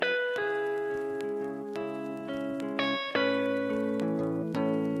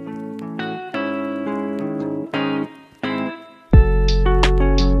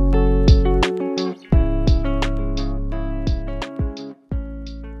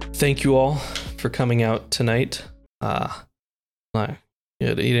Thank you all for coming out tonight. You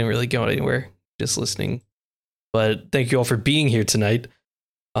didn't really go anywhere, just listening. But thank you all for being here tonight.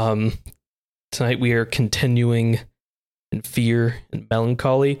 Tonight we are continuing in Fear and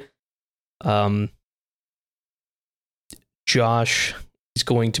Melancholy. Josh is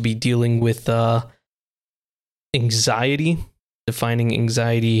going to be dealing with anxiety, defining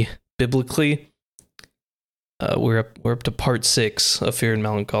anxiety biblically. We're up to part 6 of Fear and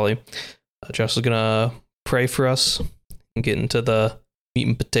Melancholy. Josh is gonna pray for us and get into the meat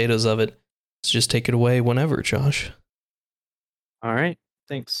and potatoes of it. So just take it away whenever, Josh. All right,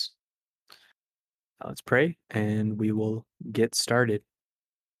 thanks. Let's pray and we will get started.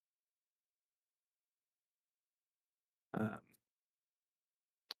 Um,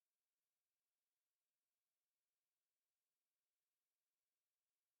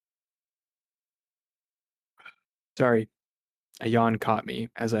 sorry, a yawn caught me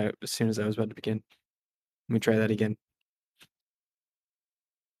as soon as I was about to begin. Let me try that again.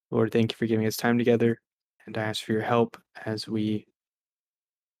 Lord, thank you for giving us time together, and I ask for your help as we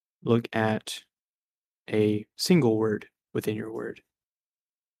look at a single word within your word.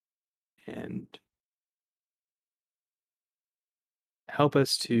 And help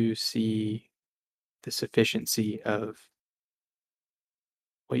us to see the sufficiency of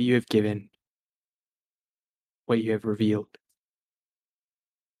what you have given, what you have revealed,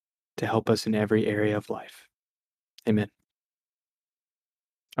 to help us in every area of life. Amen.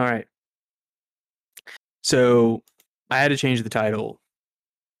 All right. So I had to change the title,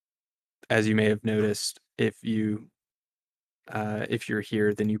 as you may have noticed. If you're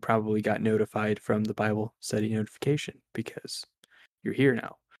here, then you probably got notified from the Bible study notification because you're here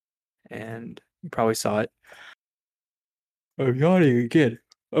now, and you probably saw it. I'm yawning again.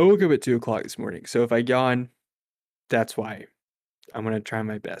 I woke up at 2:00 this morning, so if I yawn, that's why. I'm gonna try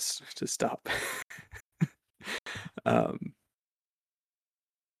my best to stop.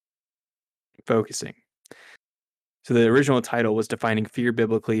 Focusing. So the original title was Defining Fear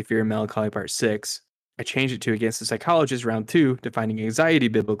Biblically, Fear and Melancholy Part 6. I changed it to Against the Psychologists Round 2, Defining Anxiety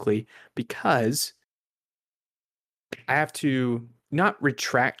Biblically, because I have to not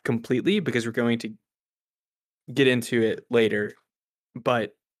retract completely, because we're going to get into it later,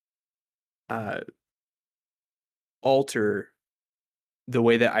 but alter the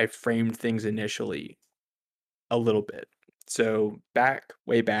way that I framed things initially a little bit. So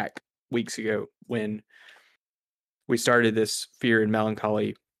way back, weeks ago, when we started this Fear and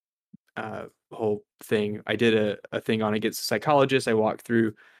Melancholy whole thing, I did a thing on Against the Psychologists. I walked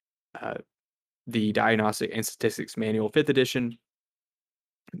through the Diagnostic and Statistics Manual 5th edition,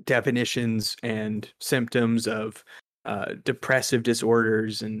 definitions and symptoms of depressive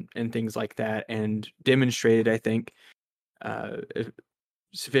disorders and things like that, and demonstrated, I think,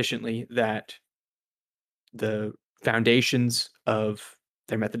 sufficiently that the foundations of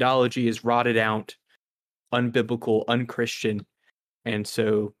their methodology is rotted out, unbiblical, unchristian, and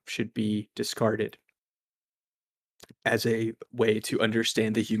so should be discarded as a way to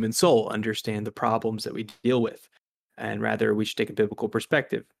understand the human soul, understand the problems that we deal with, and rather we should take a biblical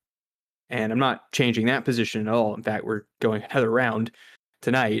perspective. And I'm not changing that position at all. In fact, we're going another round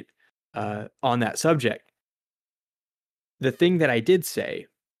tonight on that subject. The thing that I did say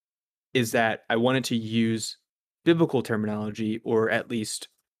is that I wanted to use biblical terminology, or at least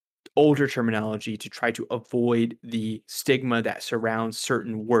older terminology, to try to avoid the stigma that surrounds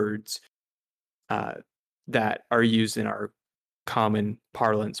certain words that are used in our common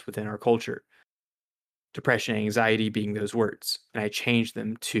parlance within our culture. Depression and anxiety being those words. And I changed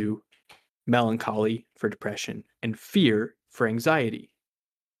them to melancholy for depression and fear for anxiety.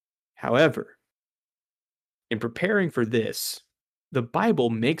 However, in preparing for this, the Bible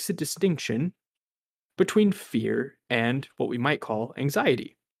makes a distinction between fear and what we might call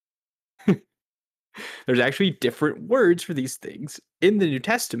anxiety. There's actually different words for these things in the New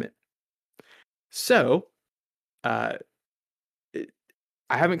Testament. So, I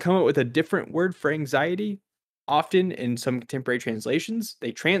haven't come up with a different word for anxiety. Often in some contemporary translations,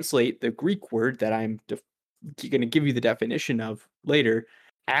 they translate the Greek word that I'm going to give you the definition of later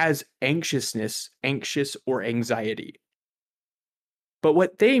as anxiousness, anxious, or anxiety. But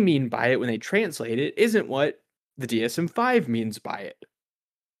what they mean by it when they translate it isn't what the DSM-5 means by it.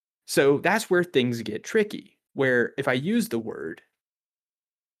 So that's where things get tricky, where if I use the word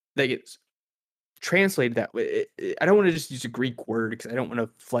that gets translated that way, I don't want to just use a Greek word because I don't want to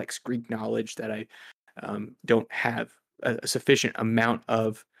flex Greek knowledge that I don't have a sufficient amount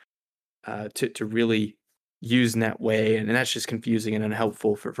of to really use in that way. And that's just confusing and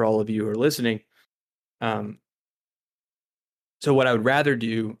unhelpful for all of you who are listening. So what I would rather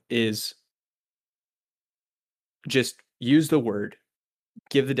do is just use the word,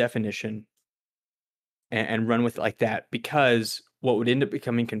 give the definition, and run with it like that. Because what would end up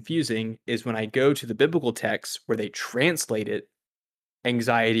becoming confusing is when I go to the biblical texts where they translate it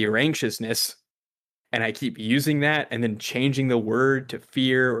anxiety or anxiousness, and I keep using that and then changing the word to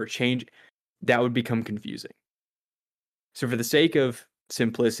fear or change, that would become confusing. So for the sake of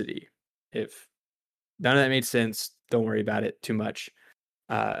simplicity, if none of that made sense, don't worry about it too much.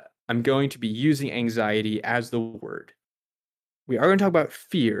 I'm going to be using anxiety as the word. We are going to talk about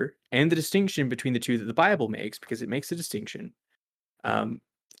fear and the distinction between the two that the Bible makes, because it makes a distinction.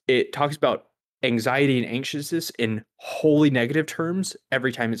 It talks about anxiety and anxiousness in wholly negative terms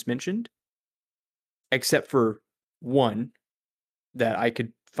every time it's mentioned, except for one that I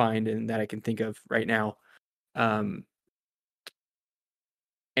could find and that I can think of right now. Um,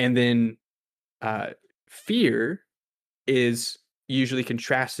 and then fear is usually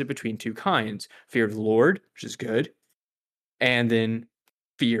contrasted between two kinds: fear of the Lord, which is good, and then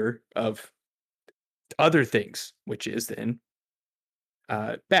fear of other things, which is then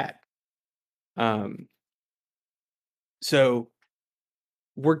bad. Um, so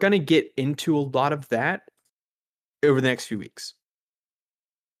we're going to get into a lot of that over the next few weeks.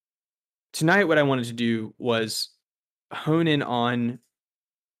 Tonight, what I wanted to do was hone in on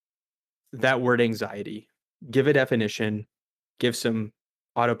that word anxiety, give a definition, give some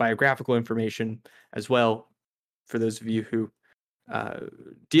autobiographical information as well for those of you who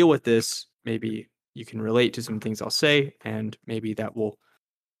deal with this. Maybe you can relate to some things I'll say, and maybe that will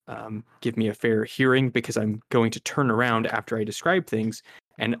give me a fair hearing, because I'm going to turn around after I describe things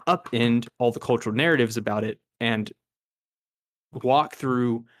and upend all the cultural narratives about it and walk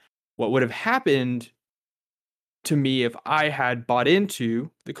through what would have happened to me if I had bought into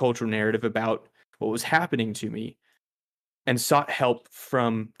the cultural narrative about what was happening to me and sought help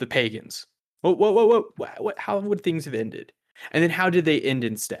from the pagans. What, how would things have ended? And then how did they end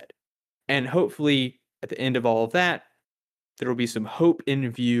instead? And hopefully, at the end of all of that, there will be some hope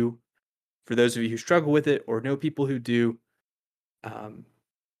in view for those of you who struggle with it or know people who do.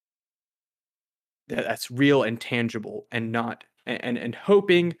 That's real and tangible, and not and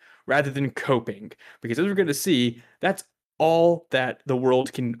hoping rather than coping, because as we're going to see, that's all that the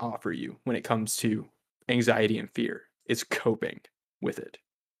world can offer you when it comes to anxiety and fear. It's coping with it.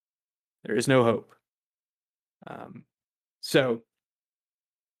 There is no hope. So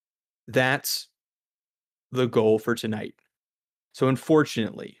that's the goal for tonight. So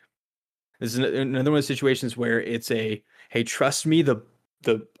unfortunately, this is another one of the situations where it's a, hey, trust me, the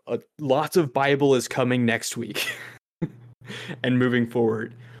lots of Bible is coming next week and moving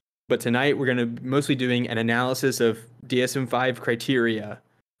forward. But tonight we're going to be mostly doing an analysis of DSM-5 criteria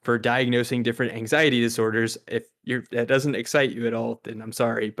for diagnosing different anxiety disorders. If that doesn't excite you at all, then I'm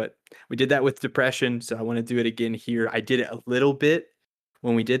sorry, but we did that with depression, so I want to do it again here. I did it a little bit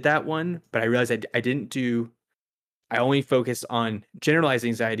when we did that one, but I realized I only focused on generalized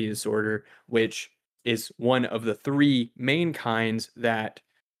anxiety disorder, which is one of the three main kinds that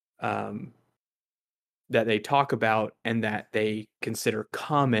that they talk about and that they consider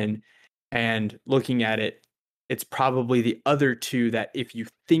common. And looking at it, it's probably the other two that, if you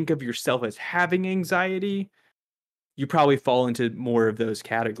think of yourself as having anxiety, you probably fall into more of those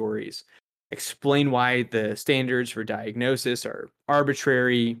categories. Explain why the standards for diagnosis are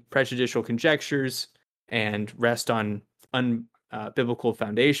arbitrary, prejudicial conjectures, and rest on unbiblical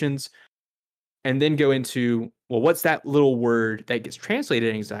foundations. And then go into, well, what's that little word that gets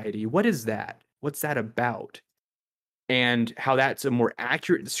translated anxiety? What is that? What's that about? And how that's a more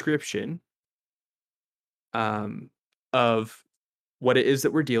accurate description of what it is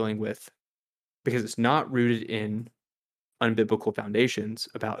that we're dealing with, because it's not rooted in unbiblical foundations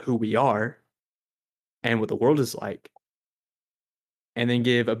about who we are and what the world is like. And then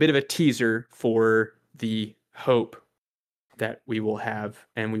give a bit of a teaser for the hope that we will have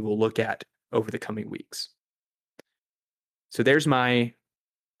and we will look at over the coming weeks. So there's my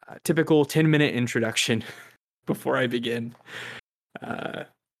typical 10-minute introduction before I begin.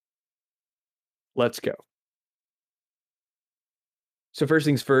 Let's go. So first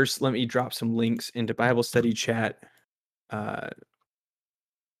things first, let me drop some links into Bible study chat,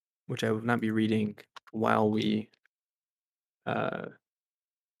 which I will not be reading while we go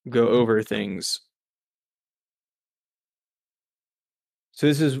over things. So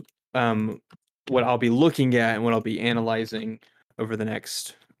this is what I'll be looking at and what I'll be analyzing over the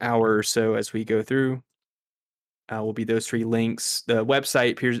next hour or so as we go through. Will be those three links. The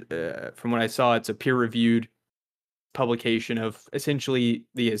website, from what I saw, it's a peer-reviewed publication of essentially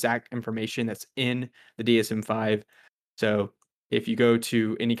the exact information that's in the DSM-5. So if you go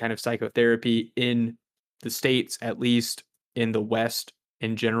to any kind of psychotherapy in the States, at least in the West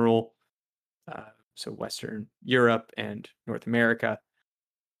in general, so Western Europe and North America,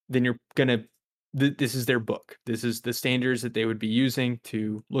 then you're going to, this is their book. This is the standards that they would be using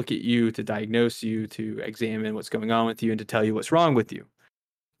to look at you, to diagnose you, to examine what's going on with you, and to tell you what's wrong with you.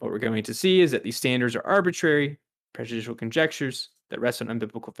 What we're going to see is that these standards are arbitrary, prejudicial conjectures that rest on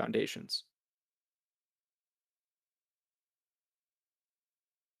unbiblical foundations.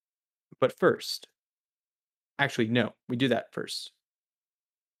 But first, actually, no, we do that first.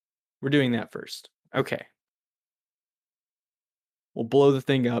 We're doing that first. Okay. We'll blow the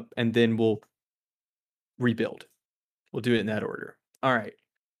thing up and then we'll rebuild. We'll do it in that order. All right.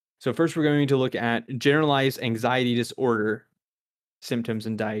 So first we're going to look at generalized anxiety disorder symptoms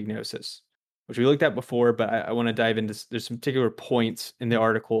and diagnosis, which we looked at before, but I want to dive into, there's some particular points in the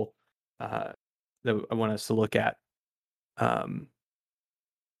article that I want us to look at.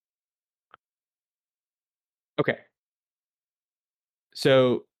 Okay.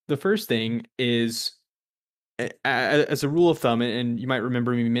 So the first thing is, as a rule of thumb, and you might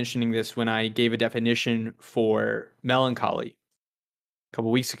remember me mentioning this when I gave a definition for melancholy a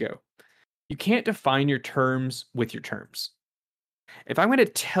couple weeks ago, you can't define your terms with your terms. If I'm going to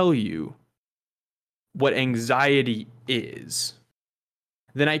tell you what anxiety is,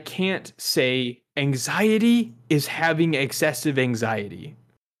 then I can't say anxiety is having excessive anxiety.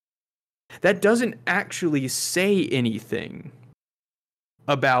 That doesn't actually say anything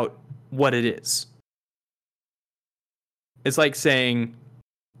about what it is. It's like saying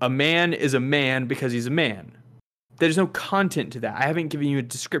a man is a man because he's a man. There's no content to that. I haven't given you a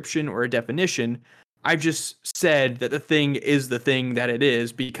description or a definition. I've just said that the thing is the thing that it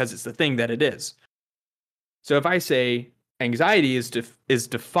is because it's the thing that it is. So if I say anxiety is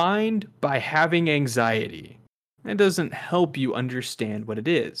defined by having anxiety, that doesn't help you understand what it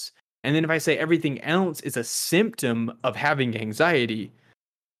is. And then if I say everything else is a symptom of having anxiety,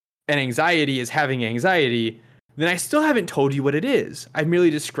 and anxiety is having anxiety, then I still haven't told you what it is. I've merely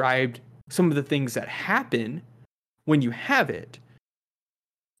described some of the things that happen when you have it,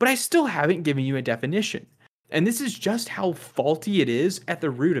 but I still haven't given you a definition. And this is just how faulty it is at the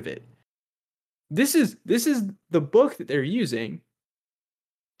root of it. This is the book that they're using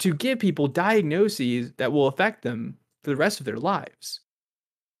to give people diagnoses that will affect them for the rest of their lives.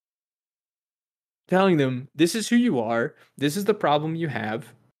 Telling them, this is who you are, this is the problem you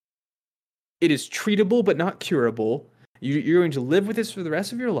have, it is treatable but not curable, you're going to live with this for the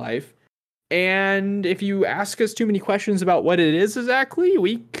rest of your life, and if you ask us too many questions about what it is exactly,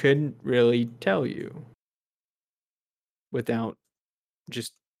 we couldn't really tell you without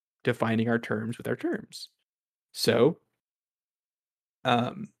just defining our terms with our terms. So,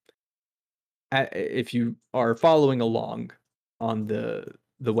 if you are following along on the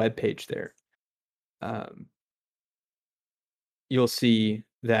web page there, you'll see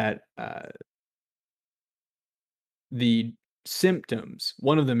that the symptoms,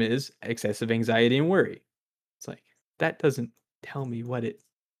 one of them is excessive anxiety and worry. It's like, that doesn't tell me what it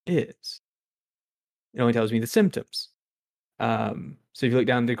is. It only tells me the symptoms. So if you look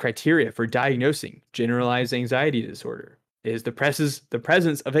down the criteria for diagnosing generalized anxiety disorder, is the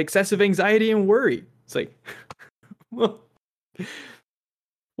presence of excessive anxiety and worry. It's like, well,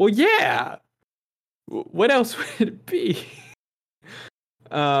 yeah. What else would it be?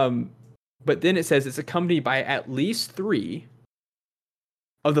 But then it says it's accompanied by at least 3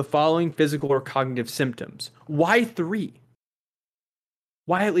 of the following physical or cognitive symptoms. Why 3?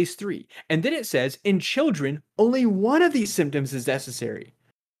 Why at least 3? And then it says in children, only one of these symptoms is necessary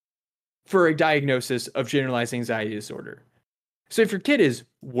for a diagnosis of generalized anxiety disorder. So if your kid is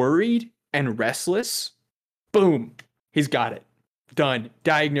worried and restless, boom, he's got it. Done.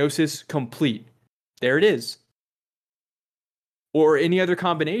 Diagnosis complete. There it is. Or any other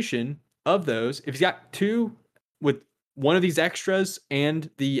combination of those. If he's got 2 with one of these extras and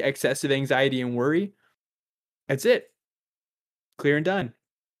the excessive anxiety and worry, that's it. Clear and done.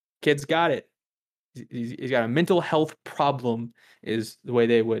 Kid's got it. He's got a mental health problem is the way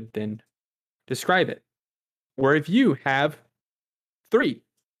they would then describe it. Or if you have 3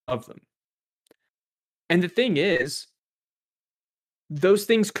 of them. And the thing is, those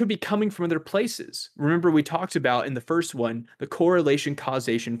things could be coming from other places. Remember, we talked about in the first one, the correlation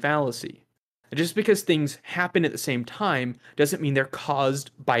causation fallacy. Just because things happen at the same time doesn't mean they're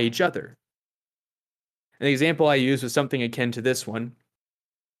caused by each other. An example I used was something akin to this one,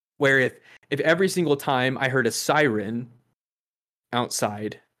 where if every single time I heard a siren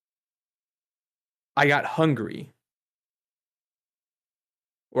outside, I got hungry,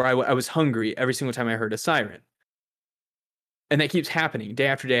 or I was hungry every single time I heard a siren, And that keeps happening day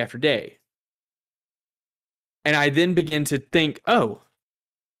after day after day. And I then begin to think, oh,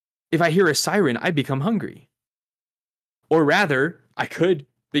 if I hear a siren, I become hungry. Or rather, I could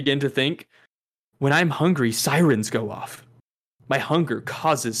begin to think, when I'm hungry, sirens go off. My hunger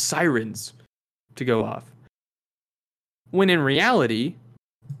causes sirens to go off. When in reality,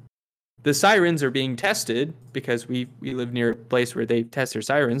 the sirens are being tested because we live near a place where they test their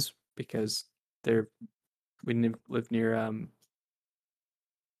sirens because we live near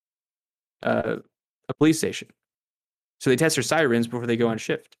a police station. So they test their sirens before they go on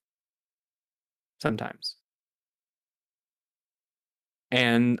shift. Sometimes.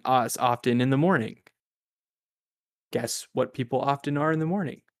 And it's often in the morning. Guess what people often are in the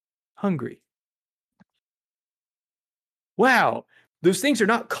morning? Hungry. Wow, those things are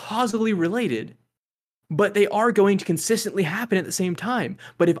not causally related, but they are going to consistently happen at the same time.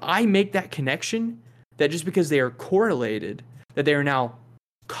 But if I make that connection, that just because they are correlated, that they are now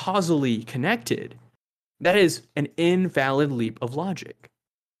causally connected, that is an invalid leap of logic.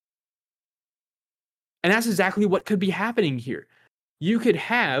 And that's exactly what could be happening here. You could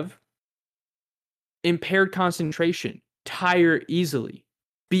have impaired concentration, tire easily,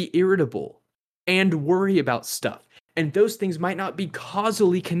 be irritable, and worry about stuff. And those things might not be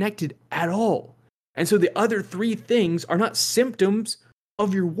causally connected at all. And so the other three things are not symptoms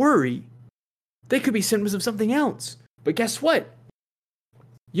of your worry. They could be symptoms of something else. But guess what?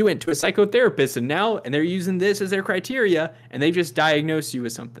 You went to a psychotherapist and they're using this as their criteria and they just diagnose you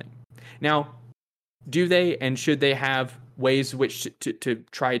with something. Now, do they and should they have ways which to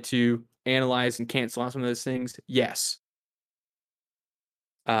try to analyze and cancel out some of those things? Yes.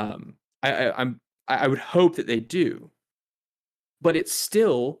 I would hope that they do, but it's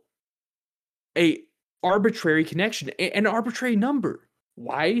still a arbitrary connection, an arbitrary number.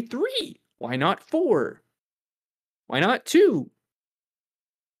 Why 3? Why not 4? Why not 2?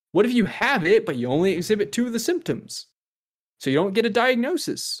 What if you have it, but you only exhibit 2 of the symptoms, so you don't get a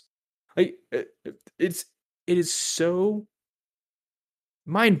diagnosis? Like it is so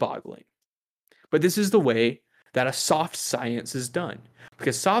mind-boggling. But this is the way that a soft science is done.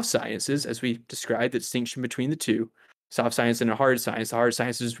 Because soft sciences, as we described, the distinction between the two, soft science and a hard science, the hard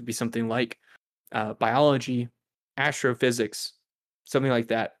sciences would be something like biology, astrophysics, something like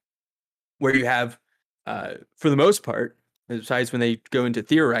that, where you have, for the most part, besides when they go into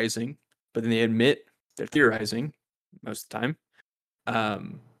theorizing, but then they admit they're theorizing most of the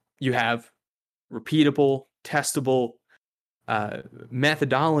time, you have repeatable, testable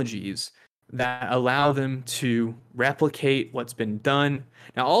methodologies that allow them to replicate what's been done.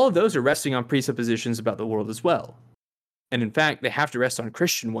 Now, all of those are resting on presuppositions about the world as well. And in fact, they have to rest on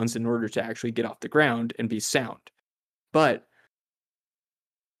Christian ones in order to actually get off the ground and be sound. But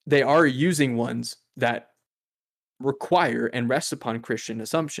they are using ones that require and rest upon Christian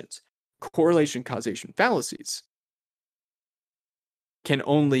assumptions. Correlation causation fallacies can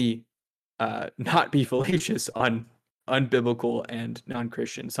only not be fallacious on unbiblical and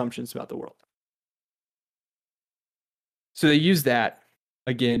non-Christian assumptions about the world. So they use that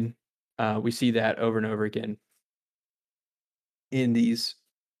again. We see that over and over again in these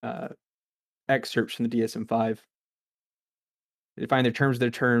excerpts from the DSM-5. They define their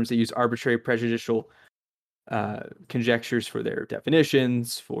terms. They use arbitrary, prejudicial conjectures for their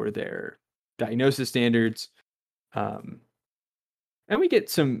definitions, for their diagnosis standards, and we get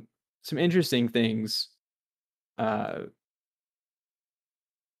some interesting things. Down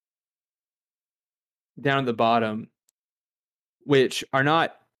at the bottom, which are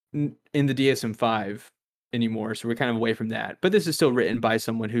not in the DSM-5 anymore, so we're kind of away from that. But this is still written by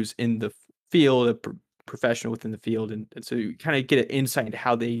someone who's in the field, a professional within the field, and so you kind of get an insight into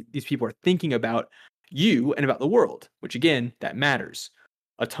how these people are thinking about you and about the world, which again, that matters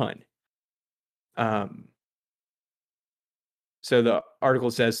a ton. So the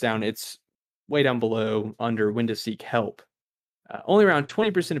article says it's way down below under when to seek help. Only around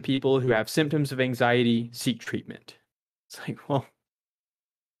 20% of people who have symptoms of anxiety seek treatment. It's like, well,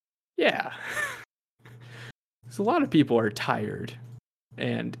 yeah. Because a lot of people are tired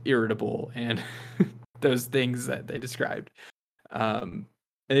and irritable and those things that they described. And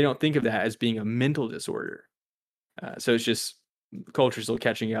they don't think of that as being a mental disorder. So it's just culture still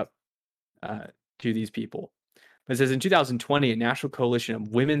catching up to these people. But it says in 2020, a national coalition of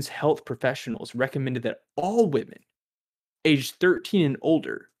women's health professionals recommended that all women aged 13 and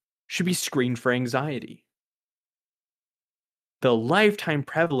older should be screened for anxiety. The lifetime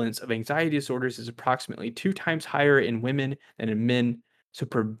prevalence of anxiety disorders is approximately 2 times higher in women than in men, so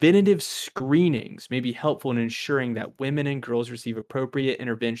preventative screenings may be helpful in ensuring that women and girls receive appropriate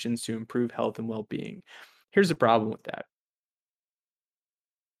interventions to improve health and well-being. Here's the problem with that.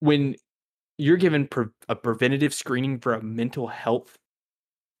 when you're given a preventative screening for a mental health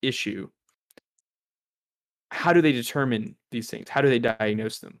issue, how do they determine these things? How do they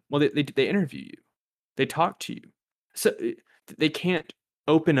diagnose them? Well, they interview you. They talk to you. So they can't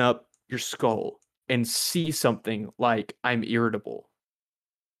open up your skull and see something like I'm irritable,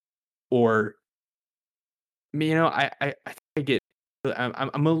 or I get I'm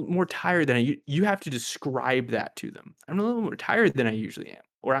a little more tired than you have to describe that to them. I'm a little more tired than I usually am,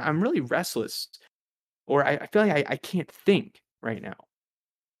 or I'm really restless, or I feel like I can't think right now.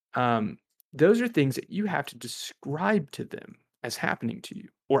 Um, those are things that you have to describe to them as happening to you,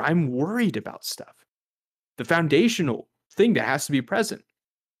 or I'm worried about stuff. The foundational thing that has to be present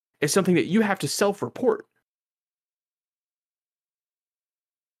is something that you have to self-report.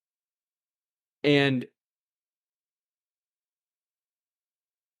 And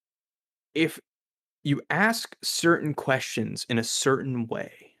if you ask certain questions in a certain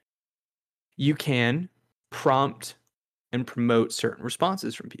way, you can prompt and promote certain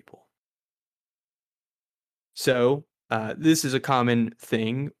responses from people. So, this is a common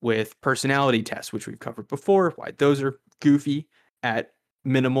thing with personality tests, which we've covered before, why those are goofy at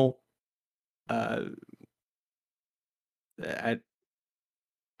minimal, uh, at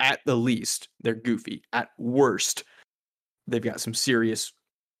the least, they're goofy. At worst, they've got some serious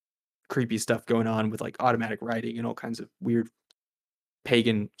creepy stuff going on with like automatic writing and all kinds of weird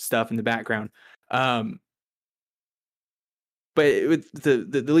pagan stuff in the background. But with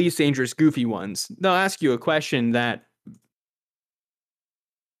the least dangerous goofy ones, they'll ask you a question that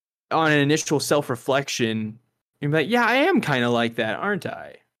on an initial self-reflection, you're like, yeah, I am kind of like that, aren't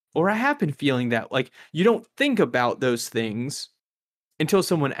I? Or I have been feeling that. Like, you don't think about those things until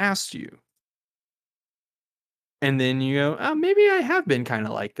someone asks you. And then you go, oh, maybe I have been kind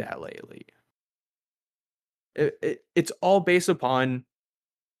of like that lately. It's all based upon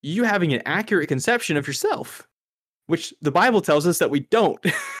you having an accurate conception of yourself, which the Bible tells us that we don't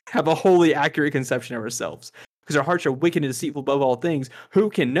have a wholly accurate conception of ourselves because our hearts are wicked and deceitful above all things.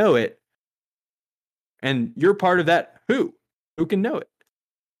 Who can know it? And you're part of that who can know it.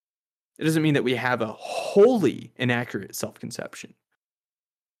 It doesn't mean that we have a wholly inaccurate self-conception.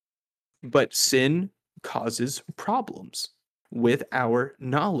 But sin causes problems with our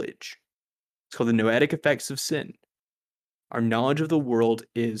knowledge. It's called the noetic effects of sin. Our knowledge of the world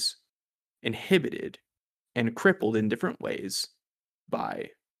is inhibited and crippled in different ways by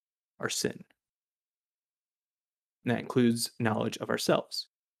our sin. And that includes knowledge of ourselves.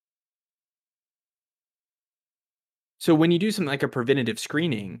 So when you do something like a preventative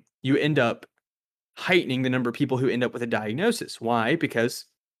screening, you end up heightening the number of people who end up with a diagnosis. Why? Because,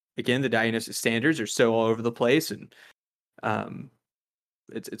 again, the diagnosis standards are so all over the place, and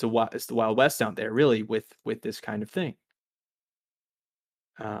it's the Wild West out there, really, with this kind of thing.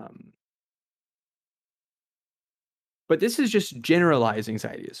 But this is just generalized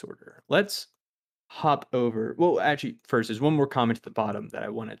anxiety disorder. Let's hop over. Well, actually, first, there's one more comment at the bottom that I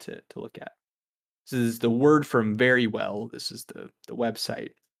wanted to look at. This is the word from Very Well. This is the website.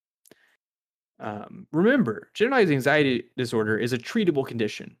 Remember, generalized anxiety disorder is a treatable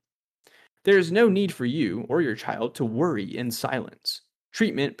condition. There is no need for you or your child to worry in silence.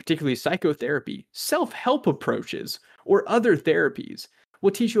 Treatment, particularly psychotherapy, self-help approaches, or other therapies,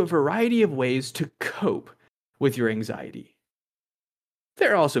 will teach you a variety of ways to cope with your anxiety.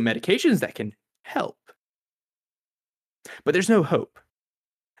 There are also medications that can help. But there's no hope.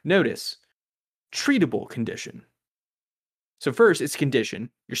 Notice, treatable condition. So first, it's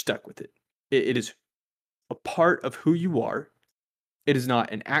condition. You're stuck with it. It is a part of who you are. It is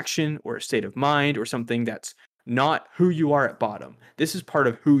not an action or a state of mind or something that's not who you are at bottom. This is part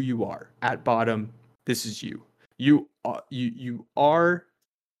of who you are at bottom. This is you. You are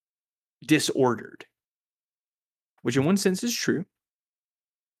disordered, which in one sense is true,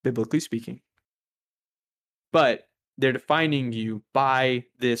 biblically speaking. But they're defining you by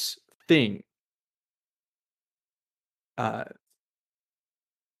this thing. So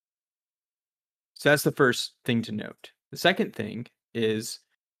that's the first thing to note. The second thing is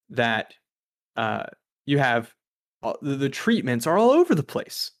that you have the treatments are all over the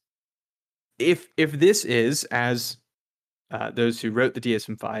place. If this is, as those who wrote the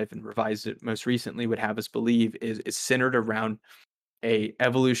DSM-5 and revised it most recently would have us believe, is centered around a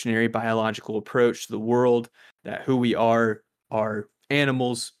evolutionary biological approach to the world, that who we are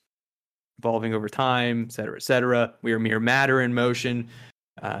animals evolving over time, et cetera, et cetera. We are mere matter in motion.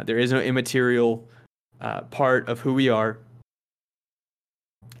 There is no immaterial part of who we are.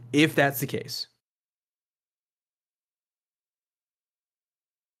 If that's the case,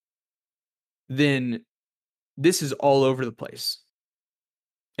 then this is all over the place.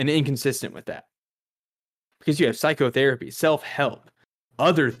 and inconsistent with that. Because you have psychotherapy, self-help,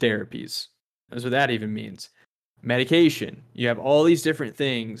 other therapies. That's what that even means. Medication. You have all these different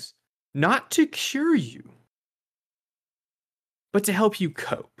things, not to cure you, but to help you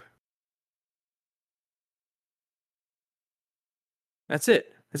cope. That's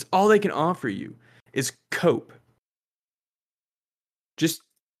it. That's all they can offer you is cope. Just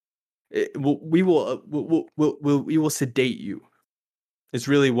we will sedate you. Is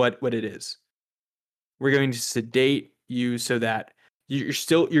really what it is. We're going to sedate you so that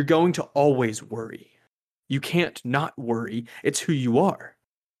you're going to always worry. You can't not worry. It's who you are.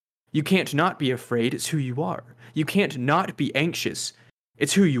 You can't not be afraid. It's who you are. You can't not be anxious.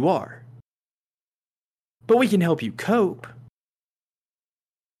 It's who you are. But we can help you cope.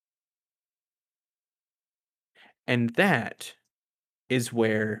 And that is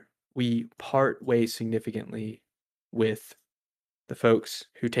where we part ways significantly with the folks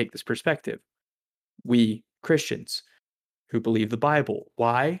who take this perspective. We Christians who believe the Bible.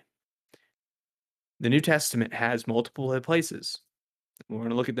 Why? The New Testament has multiple places. We're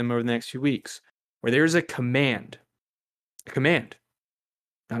going to look at them over the next few weeks, where there's a command,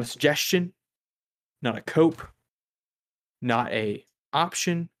 not a suggestion, not a cope, not a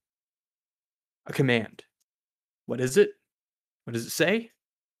option, a command. What is it? What does it say?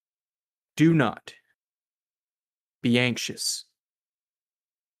 Do not be anxious.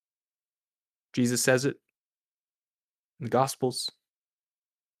 Jesus says it in the Gospels.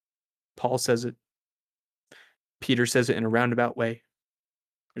 Paul says it. Peter says it in a roundabout way.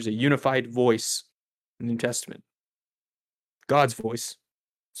 There's a unified voice in the New Testament. God's voice,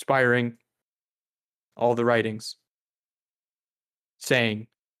 inspiring all the writings, saying,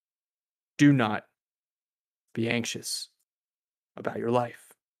 do not be anxious about your life.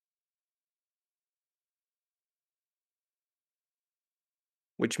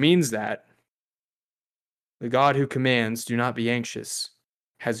 Which means that the God who commands, do not be anxious,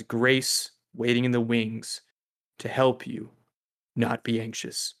 has grace waiting in the wings to help you not be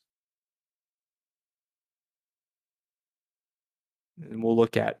anxious. And we'll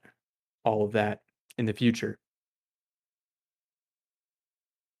look at all of that in the future.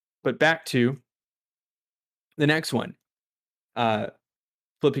 But back to the next one,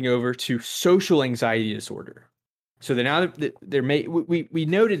 flipping over to social anxiety disorder. So now that we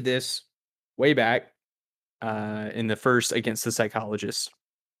noted this way back in the first against the psychologists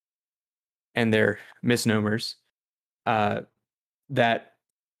and their misnomers, that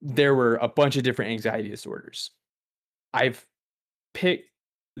there were a bunch of different anxiety disorders. I've picked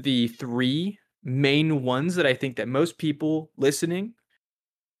the 3 main ones that I think that most people listening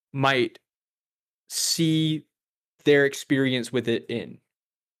might see their experience with it in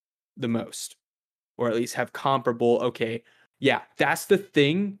the most, or at least have comparable, okay, yeah, that's the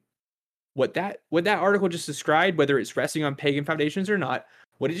thing. What that article just described, whether it's resting on pagan foundations or not,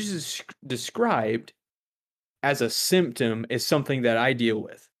 what it just described as a symptom is something that I deal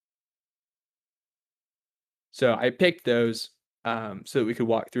with. So I picked those so that we could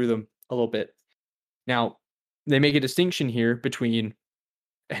walk through them a little bit. Now, they make a distinction here between,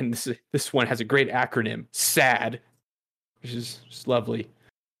 and this one has a great acronym, SAD, which is just lovely,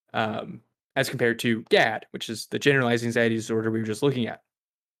 as compared to GAD, which is the generalized anxiety disorder we were just looking at.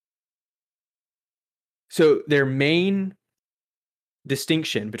 So their main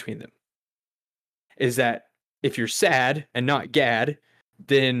distinction between them is that if you're SAD and not GAD,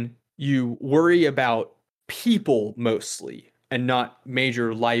 then you worry about people mostly and not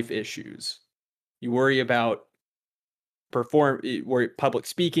major life issues. You worry about public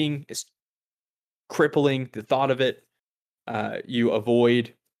speaking is crippling, the thought of it. You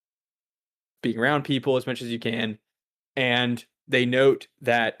avoid being around people as much as you can. And they note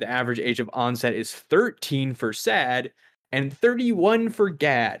that the average age of onset is 13 for SAD and 31 for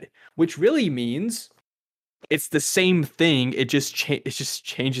GAD, which really means it's the same thing. It just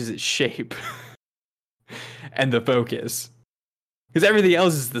changes its shape and the focus, because everything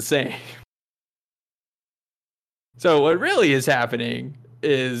else is the same. So what really is happening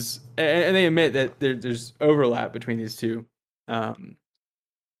is, and they admit that there's overlap between these two, but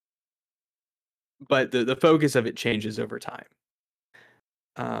the focus of it changes over time.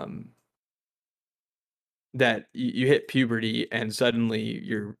 That you hit puberty and suddenly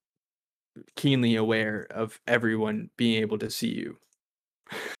you're keenly aware of everyone being able to see you.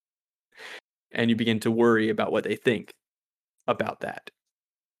 And you begin to worry about what they think about that.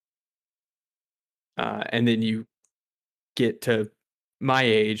 And then you get to my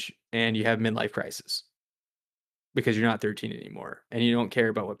age and you have midlife crisis. because you're not 13 anymore, and you don't care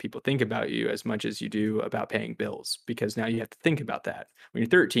about what people think about you as much as you do about paying bills, because now you have to think about that. When you're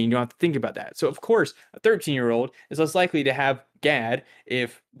 13, you don't have to think about that. So of course, a 13-year-old is less likely to have GAD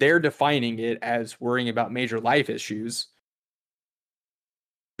if they're defining it as worrying about major life issues,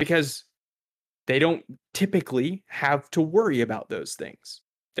 because they don't typically have to worry about those things.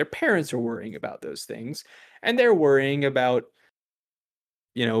 Their parents are worrying about those things, and they're worrying about,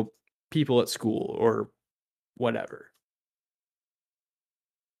 people at school or whatever.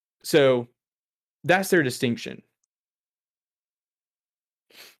 So that's their distinction.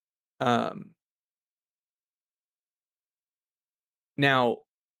 Now,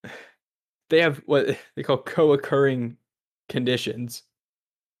 they have what they call co-occurring conditions.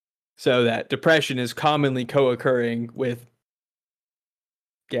 So that depression is commonly co-occurring with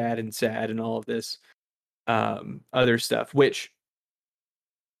GAD and SAD and all of this other stuff, which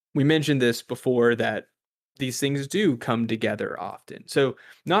we mentioned this before, that these things do come together often. So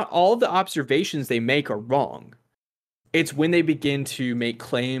not all of the observations they make are wrong. It's when they begin to make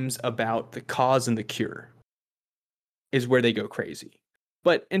claims about the cause and the cure is where they go crazy.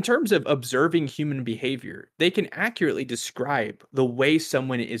 But in terms of observing human behavior, they can accurately describe the way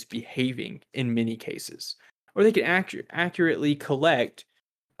someone is behaving in many cases. Or they can accurately collect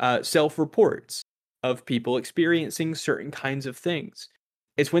self-reports of people experiencing certain kinds of things.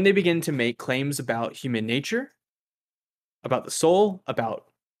 It's when they begin to make claims about human nature, about the soul, about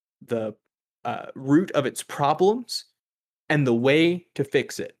the root of its problems, and the way to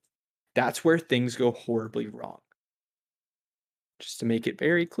fix it. That's where things go horribly wrong. Just to make it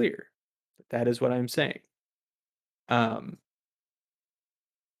very clear, that is what I'm saying.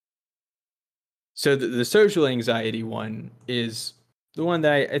 So the social anxiety one is the one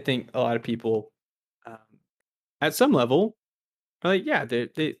that I think a lot of people, at some level, are like, yeah,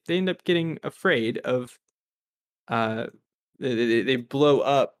 they end up getting afraid of. They blow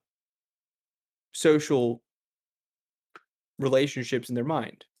up social relationships in their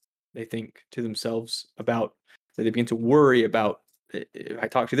mind. They think to themselves about. They begin to worry about, if I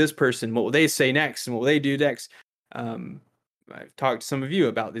talk to this person, what will they say next, and what will they do next? I've talked to some of you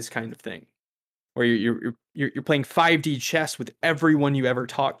about this kind of thing, where you're playing 5D chess with everyone you ever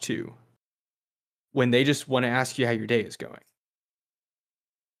talk to, when they just want to ask you how your day is going.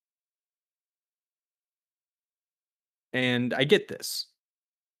 And I get this.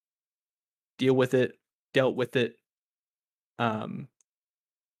 Deal with it. Dealt with it.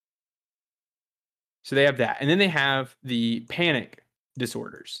 So they have that, and then they have the panic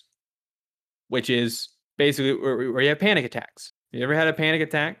disorders, which is basically where you have panic attacks. You ever had a panic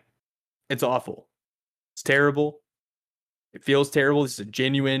attack? It's awful. It's terrible. It feels terrible. It's a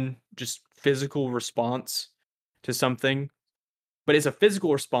genuine, just physical response to something. But it's a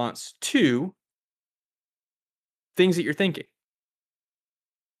physical response to things that you're thinking.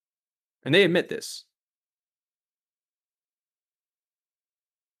 And they admit this.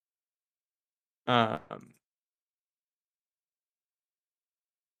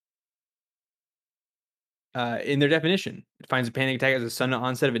 In their definition, it defines a panic attack as a sudden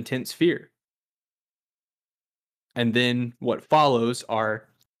onset of intense fear. And then what follows are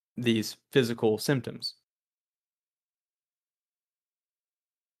these physical symptoms.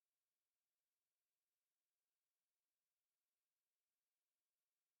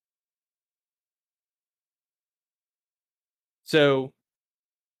 So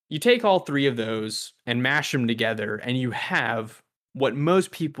you take all three of those and mash them together, and you have what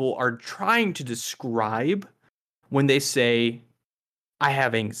most people are trying to describe when they say, I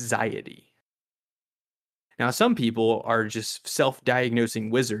have anxiety. Now, some people are just self-diagnosing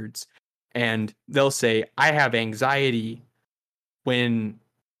wizards, and they'll say, I have anxiety, when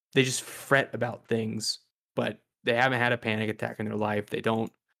they just fret about things, but they haven't had a panic attack in their life. They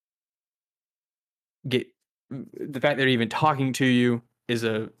don't get the fact they're even talking to you is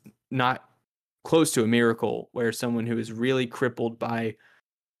a not close to a miracle, where someone who is really crippled by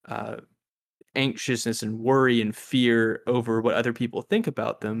anxiousness and worry and fear over what other people think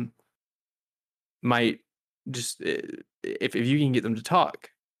about them might just, if you can get them to talk,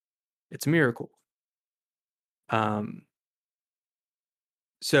 it's a miracle.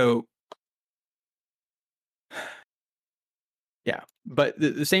 So yeah, but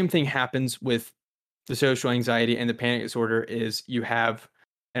the same thing happens with the social anxiety and the panic disorder. Is you have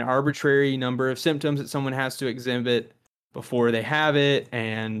an arbitrary number of symptoms that someone has to exhibit before they have it,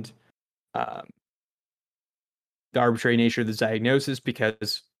 and the arbitrary nature of the diagnosis,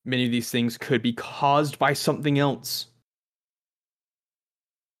 because many of these things could be caused by something else.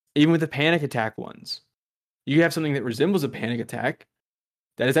 Even with the panic attack ones, you have something that resembles a panic attack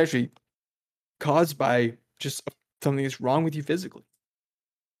that is actually caused by just something is wrong with you physically.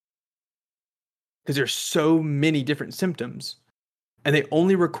 Because there's so many different symptoms, and they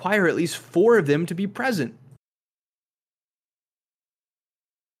only require at least 4 of them to be present.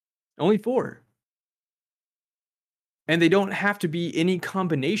 Only 4. And they don't have to be any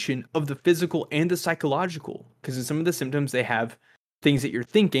combination of the physical and the psychological, because in some of the symptoms, they have things that you're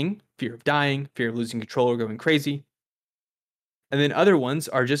thinking, fear of dying, fear of losing control or going crazy. And then other ones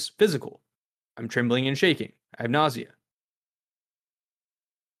are just physical. I'm trembling and shaking. I have nausea.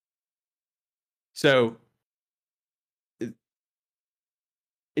 So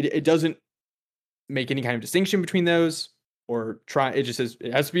it doesn't make any kind of distinction between those or try. It just says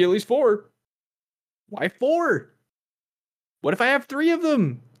it has to be at least 4. Why 4? What if I have 3 of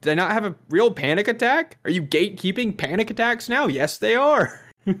them? Did I not have a real panic attack? Are you gatekeeping panic attacks now? Yes, they are.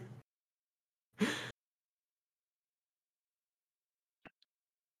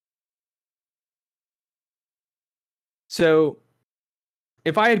 So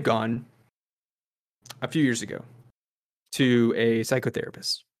if I had gone a few years ago to a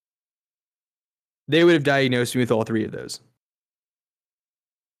psychotherapist, they would have diagnosed me with all 3 of those.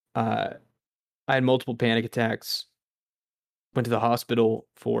 I had multiple panic attacks, went to the hospital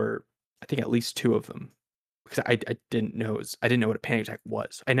for, I think, at least 2 of them, because I didn't know what a panic attack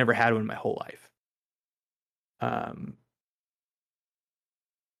was. I never had one in my whole life. I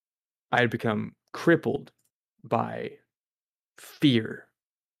had become crippled by fear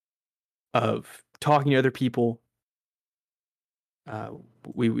of talking to other people.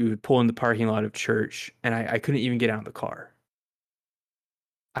 We would pull in the parking lot of church, and I couldn't even get out of the car.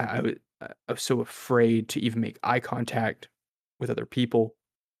 I was so afraid to even make eye contact with other people.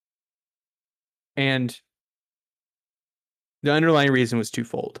 And the underlying reason was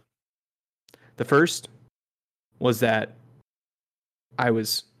twofold. The first was that I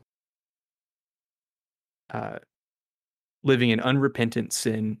was living in unrepentant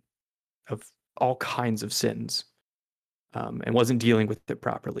sin of all kinds of sins, and wasn't dealing with it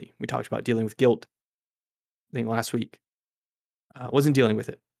properly. We talked about dealing with guilt, I think, last week. Wasn't dealing with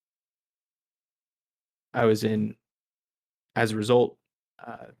it. I was in, as a result,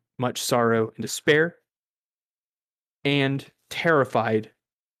 much sorrow and despair, and terrified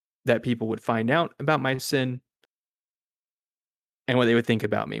that people would find out about my sin and what they would think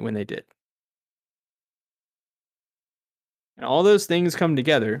about me when they did. And all those things come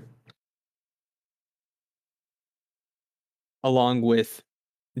together, along with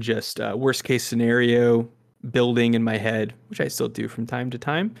just worst case scenario building in my head, which I still do from time to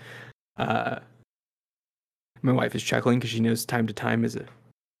time. My wife is chuckling because she knows time to time is an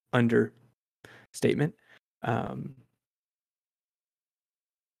understatement. But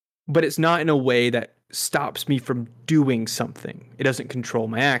it's not in a way that stops me from doing something. It doesn't control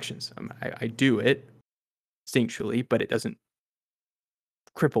my actions. I do it instinctually, but it doesn't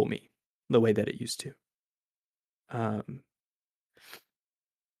cripple me the way that it used to.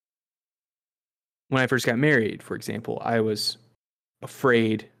 When I first got married, for example, I was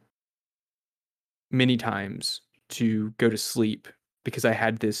afraid many times to go to sleep because I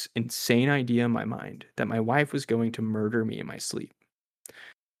had this insane idea in my mind that my wife was going to murder me in my sleep,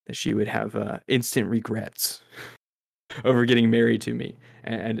 that she would have instant regrets over getting married to me.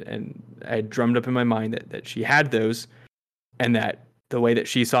 And I had drummed up in my mind that she had those, and that the way that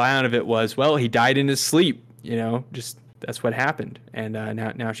she saw out of it was, well, he died in his sleep, just that's what happened. And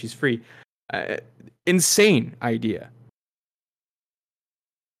now she's free. Insane idea.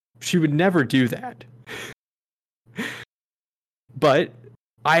 She would never do that. But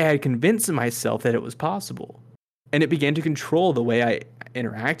I had convinced myself that it was possible. And it began to control the way I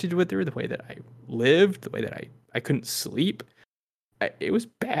interacted with her, the way that I lived, the way that I couldn't sleep. It was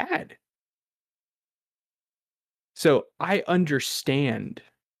bad. So I understand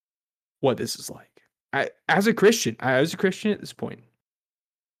what this is like. I was a Christian at this point.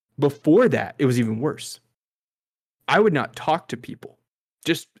 Before that, it was even worse. I would not talk to people,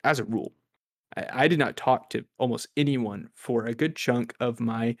 just as a rule. I did not talk to almost anyone for a good chunk of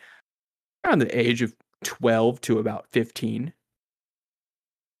my, around the age of 12 to about 15.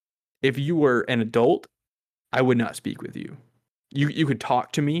 If you were an adult, I would not speak with you. You could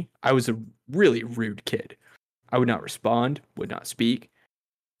talk to me. I was a really rude kid. I would not respond, would not speak,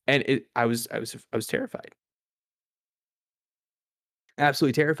 and I was terrified.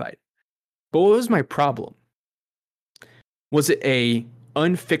 Absolutely terrified. But what was my problem? Was it a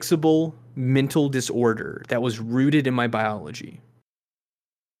unfixable mental disorder that was rooted in my biology?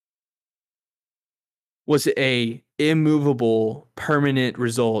 Was it a immovable, permanent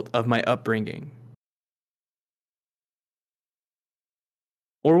result of my upbringing?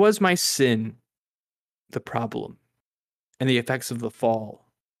 Or was my sin the problem? and the effects of the fall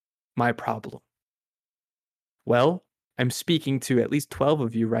my problem? Well, I'm speaking to at least 12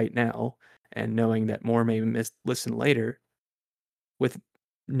 of you right now, and knowing that more may listen later, with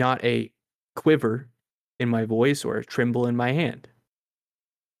not a quiver in my voice or a tremble in my hand.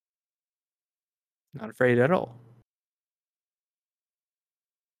 Not afraid at all.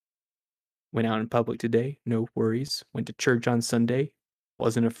 Went out in public today, no worries. Went to church on Sunday,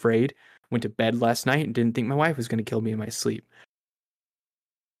 wasn't afraid. Went to bed last night and didn't think my wife was going to kill me in my sleep.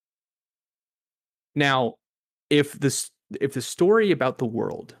 Now, if the story about the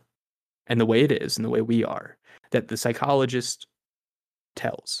world and the way it is and the way we are, that the psychologist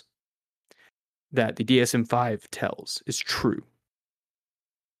tells, that the DSM-5 tells is true,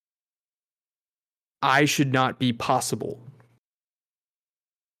 I should not be possible.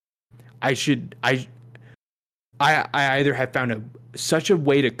 I either have found such a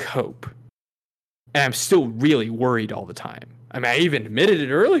way to cope, and I'm still really worried all the time. I mean, I even admitted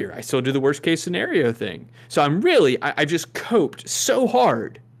it earlier. I still do the worst case scenario thing. So I just coped so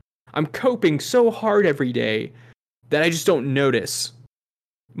hard. I'm coping so hard every day that I just don't notice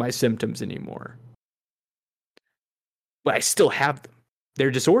my symptoms anymore. But I still have them.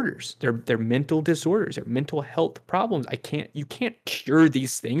 They're disorders. They're mental disorders. They're mental health problems. You can't cure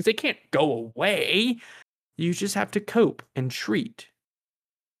these things. They can't go away. You just have to cope and treat.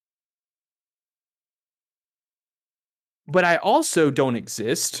 But I also don't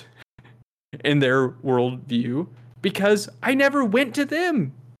exist in their worldview because I never went to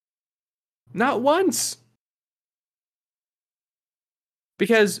them. Not once.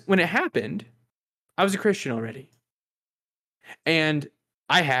 Because when it happened, I was a Christian already. And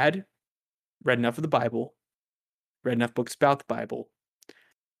I had read enough of the Bible, read enough books about the Bible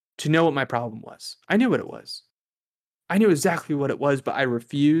to know what my problem was. I knew what it was. I knew exactly what it was, but I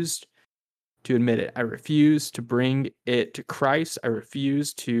refused to admit it. I refused to bring it to Christ. I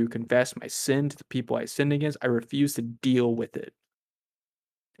refused to confess my sin to the people I sinned against. I refused to deal with it.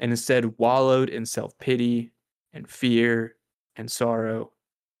 And instead wallowed in self-pity and fear and sorrow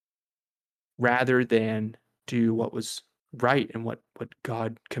rather than do what was right and what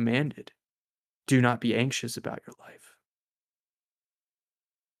God commanded. Do not be anxious about your life.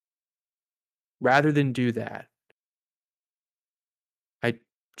 Rather than do that, I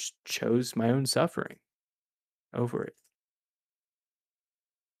chose my own suffering over it.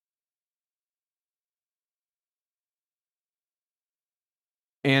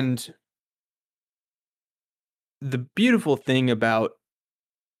 And the beautiful thing about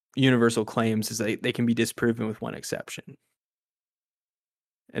universal claims is that they can be disproven with one exception.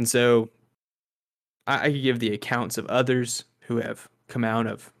 And so I could give the accounts of others who have come out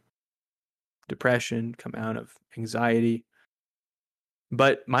of depression, come out of anxiety,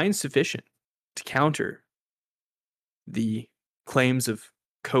 but mine's sufficient to counter the claims of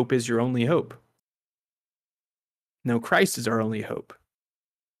cope is your only hope. No, Christ is our only hope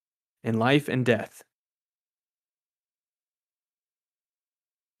in life and death.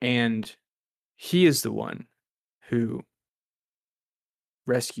 And he is the one who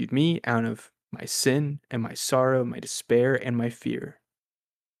rescued me out of my sin and my sorrow, my despair and my fear.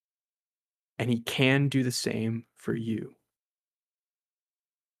 And he can do the same for you.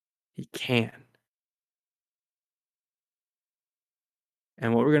 He can.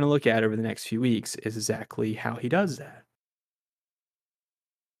 And what we're going to look at over the next few weeks is exactly how he does that.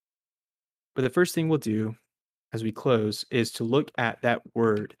 But the first thing we'll do as we close is to look at that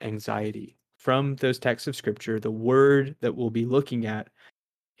word anxiety from those texts of scripture. The word that we'll be looking at,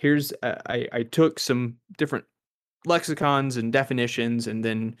 here's I took some different lexicons and definitions, and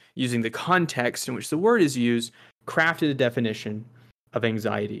then using the context in which the word is used, crafted a definition of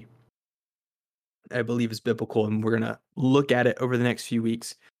anxiety I believe is biblical, and we're going to look at it over the next few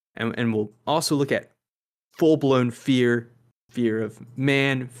weeks. And we'll also look at full-blown fear of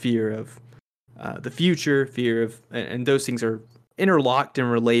man, fear of the future, fear of, and those things are interlocked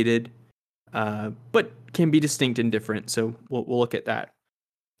and related, but can be distinct and different. So we'll look at that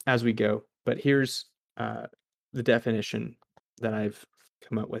as we go. But here's the definition that I've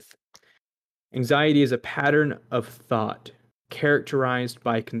come up with. Anxiety is a pattern of thought characterized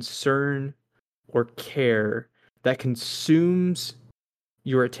by concern or care that consumes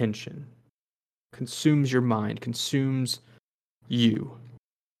your attention, consumes your mind, consumes you.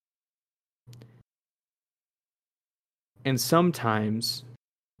 And sometimes,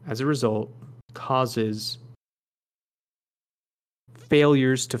 as a result, causes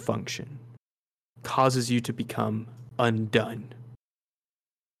failures to function, causes you to become undone.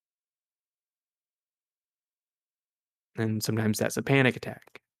 And sometimes that's a panic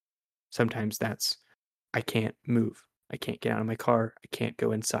attack. Sometimes that's, I can't move. I can't get out of my car. I can't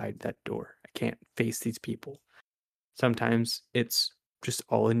go inside that door. I can't face these people. Sometimes it's just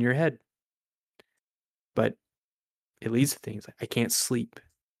all in your head. But it leads to things like I can't sleep.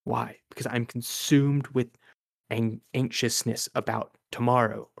 Why? Because I'm consumed with anxiousness about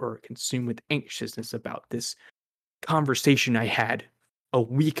tomorrow, or consumed with anxiousness about this conversation I had a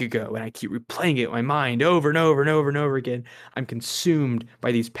week ago, and I keep replaying it in my mind over and over and over and over again. I'm consumed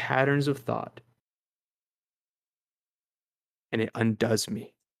by these patterns of thought, and it undoes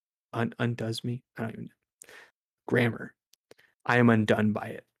me. Undoes me? I don't even know. Grammar. I am undone by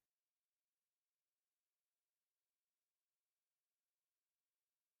it.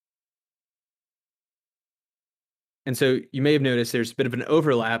 And so you may have noticed there's a bit of an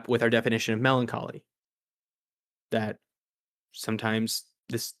overlap with our definition of melancholy. That sometimes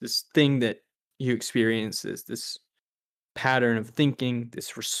this thing that you experience is this pattern of thinking,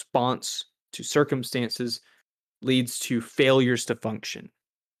 this response to circumstances leads to failures to function.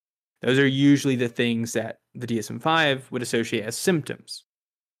 Those are usually the things that the DSM-5 would associate as symptoms.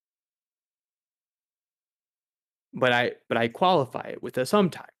 But I qualify it with a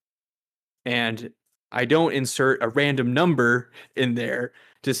sometime. And I don't insert a random number in there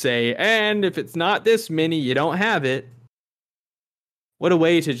to say, and if it's not this many, you don't have it. What a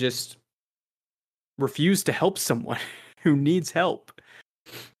way to just refuse to help someone who needs help.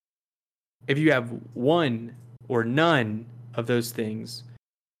 If you have one or none of those things,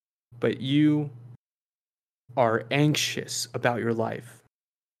 but you are anxious about your life,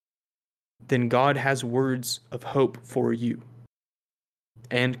 then God has words of hope for you,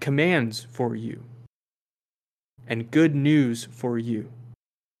 and commands for you, and good news for you.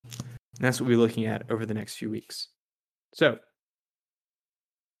 And that's what we'll be looking at over the next few weeks. So,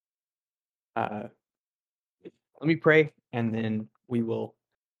 let me pray, and then we will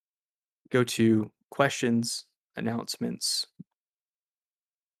go to questions, announcements,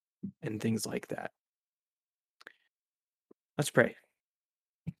 and things like that. Let's pray.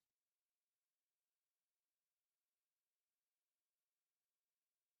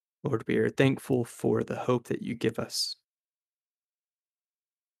 Lord, we are thankful for the hope that you give us,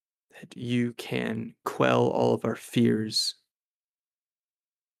 that you can quell all of our fears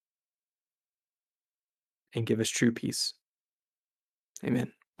and give us true peace.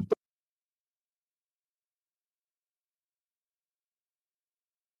 Amen.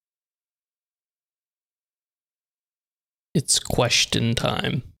 It's question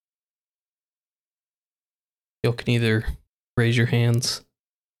time. You can either raise your hands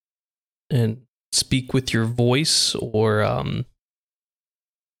and speak with your voice, or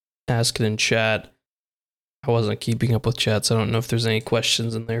ask it in chat. I wasn't keeping up with chat, so I don't know if there's any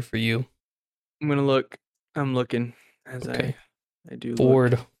questions in there for you. I'm gonna look. I'm looking as Okay. I do.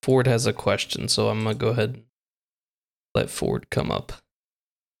 Ford has a question, so I'm gonna go ahead and let Ford come up.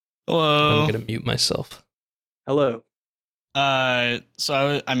 Hello. I'm gonna mute myself. Hello.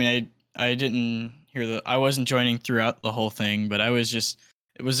 So I didn't hear I wasn't joining throughout the whole thing, but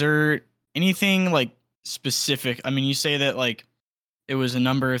was there anything like specific? I mean, you say that like it was a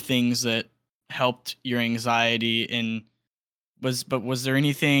number of things that helped your anxiety, and was there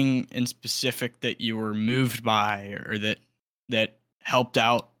anything in specific that you were moved by, or that helped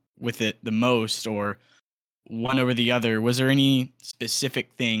out with it the most, or one over the other? Was there any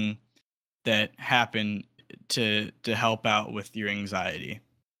specific thing that happened to help out with your anxiety?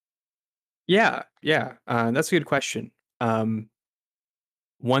 Yeah. That's a good question.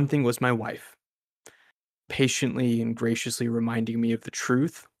 One thing was my wife patiently and graciously reminding me of the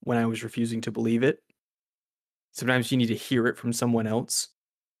truth when I was refusing to believe it. Sometimes you need to hear it from someone else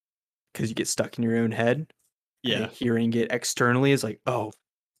because you get stuck in your own head. Yeah. And hearing it externally is like, oh,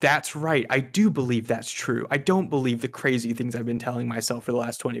 that's right. I do believe that's true. I don't believe the crazy things I've been telling myself for the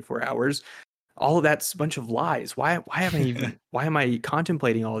last 24 hours. All of that's a bunch of lies. Why am I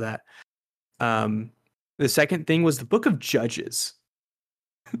contemplating all of that? The second thing was the book of Judges.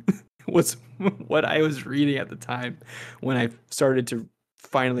 Was what I was reading at the time when I started to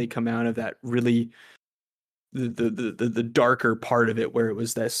finally come out of that really the darker part of it, where it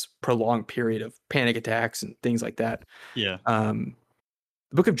was this prolonged period of panic attacks and things like that. Yeah. The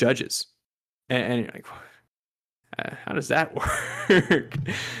book of Judges, and you're like, how does that work?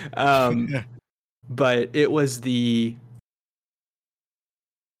 But it was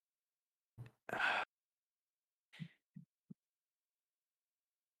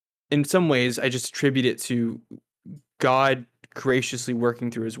in some ways, I just attribute it to God graciously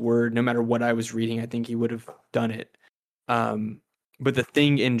working through his word. No matter what I was reading, I think he would have done it. But the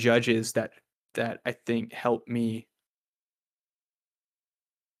thing in Judges that I think helped me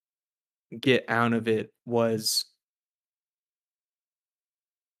get out of it was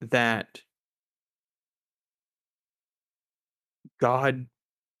that God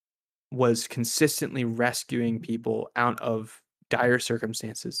was consistently rescuing people out of dire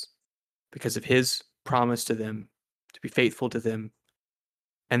circumstances because of his promise to them to be faithful to them.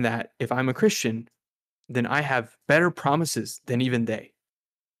 And that if I'm a Christian, then I have better promises than even they.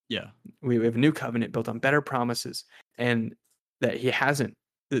 Yeah. We have a new covenant built on better promises, and that he hasn't.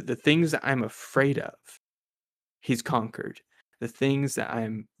 The things that I'm afraid of, he's conquered. The things that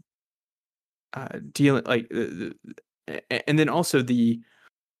I'm dealing and then also the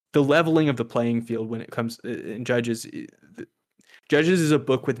leveling of the playing field when it comes in Judges. Judges is a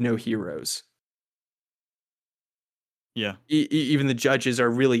book with no heroes. Yeah. Even the judges are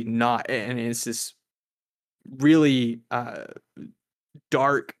really not, and it's this really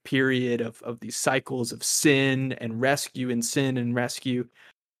dark period of these cycles of sin and rescue and sin and rescue.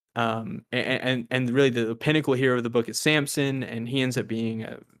 And really the pinnacle hero of the book is Samson, and he ends up being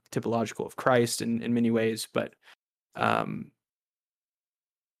a typological of Christ in many ways. But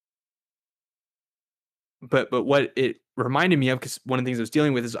what it reminded me of, because one of the things I was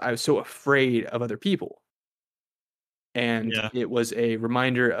dealing with is I was so afraid of other people, and Yeah. it was a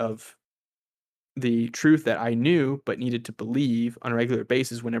reminder of the truth that I knew but needed to believe on a regular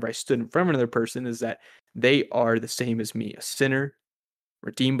basis whenever I stood in front of another person, is that they are the same as me, a sinner,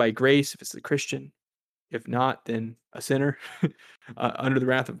 redeemed by grace if it's the Christian. If not, then a sinner under the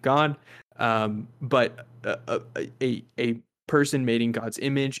wrath of God. But a person made in God's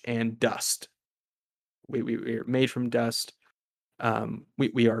image and dust. We are made from dust.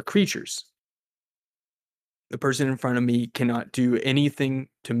 We are creatures. The person in front of me cannot do anything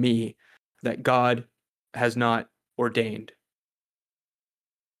to me that God has not ordained.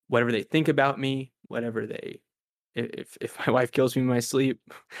 Whatever they think about me, whatever they, if my wife kills me in my sleep,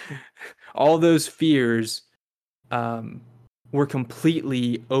 all those fears were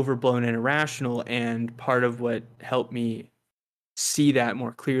completely overblown and irrational. And part of what helped me see that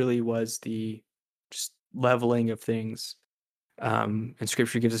more clearly was the just leveling of things. And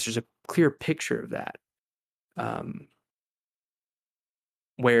Scripture gives us just a clear picture of that.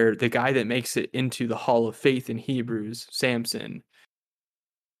 Where the guy that makes it into the Hall of Faith in Hebrews, Samson,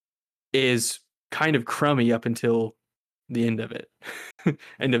 is kind of crummy up until the end of it,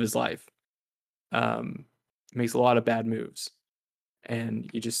 end of his life. Makes a lot of bad moves, and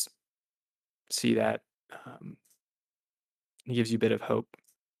you just see that. It gives you a bit of hope.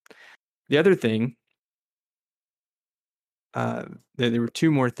 The other thing, there were two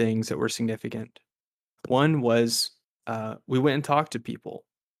more things that were significant. One was we went and talked to people.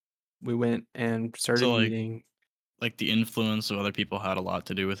 We went and started So meeting. like the influence of other people had a lot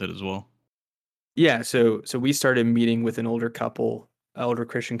to do with it as well. Yeah, so we started meeting with an older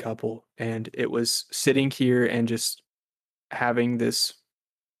Christian couple, and it was sitting here and just having this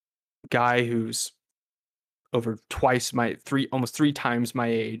guy who's over almost three times my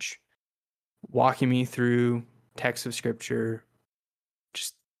age, walking me through texts of Scripture,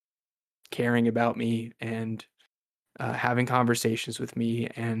 just caring about me and having conversations with me,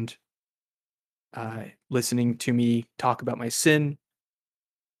 and listening to me talk about my sin,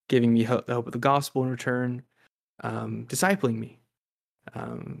 giving me the hope of the gospel in return, discipling me.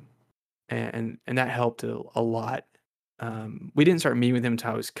 And that helped a lot. We didn't start meeting with him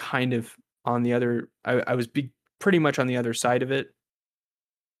until I was kind of on the other. I was pretty much on the other side of it,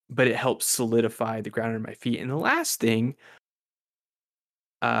 but it helped solidify the ground under my feet. And the last thing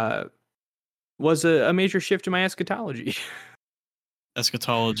was a major shift in my eschatology.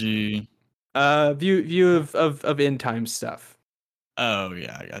 Eschatology. View of end time stuff. Oh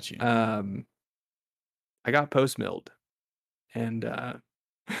yeah, I got you. I got post milled, and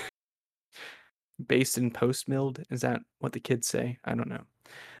based in post milled. Is that what the kids say? I don't know.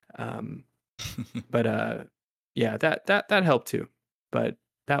 But yeah, that helped too. But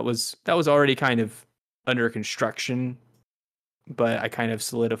that was already kind of under construction, but I kind of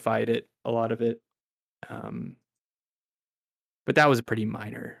solidified it, a lot of it. But that was a pretty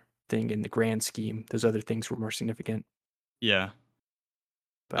minor thing in the grand scheme. Those other things were more significant. Yeah.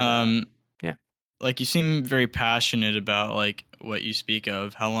 But yeah. Like you seem very passionate about like what you speak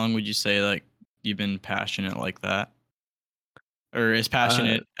of. How long would you say like you've been passionate like that? Or as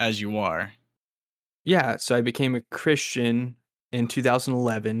passionate as you are? Yeah, so I became a Christian in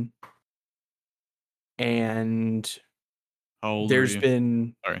 2011, and How old were there's you?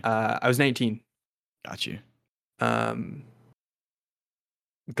 been Sorry. I was 19. Got you.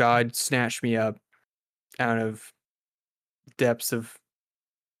 God snatched me up out of depths of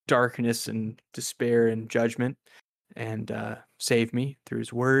darkness and despair and judgment, and saved me through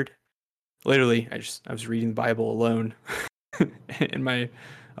his word. Literally, I was reading the Bible alone in my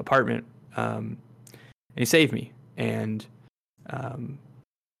apartment, and he saved me. And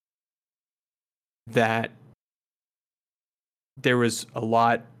that there was a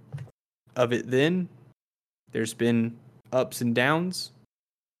lot of it then. There's been ups and downs,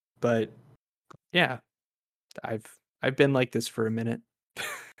 but yeah, I've been like this for a minute.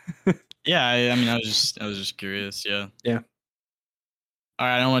 Yeah, I mean, I was just curious. Yeah. Yeah. All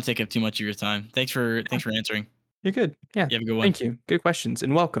right, I don't want to take up too much of your time. Thanks for answering. You're good. Yeah. You have a good one. Thank you. Good questions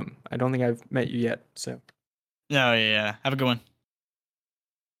and welcome. I don't think I've met you yet, so. No, yeah. Have a good one.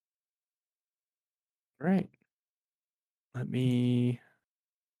 All right. Let me.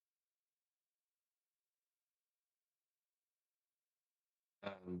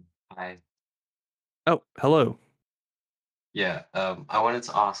 Hi. Oh, hello. Yeah. I wanted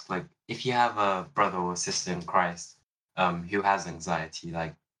to ask, like, if you have a brother or sister in Christ, who has anxiety,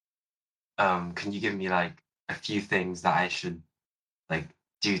 like, can you give me like a few things that I should like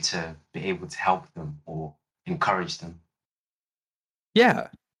do to be able to help them or encourage them? Yeah.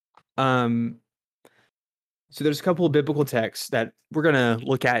 So there's a couple of biblical texts that we're gonna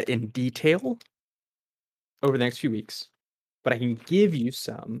look at in detail over the next few weeks, but I can give you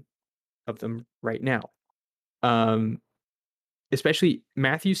some of them right now. Especially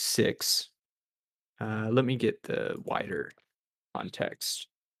Matthew 6. Let me get the wider context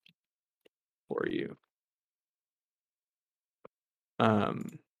for you.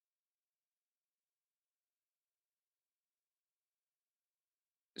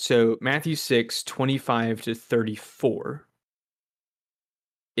 So Matthew 6:25-34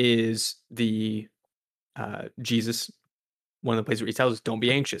 is the Jesus, one of the places where he tells us don't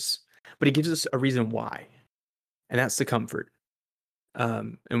be anxious, but he gives us a reason why, and that's the comfort.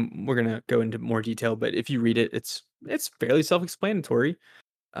 And we're gonna go into more detail, but if you read it, it's fairly self-explanatory.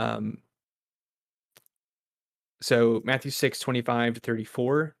 So Matthew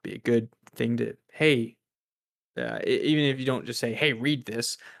 6:25-34 be a good thing to, hey, even if you don't just say, hey, read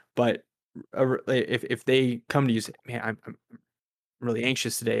this, but if they come to you and say, man, I'm really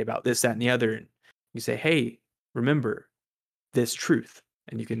anxious today about this, that, and the other, and you say, hey, remember this truth,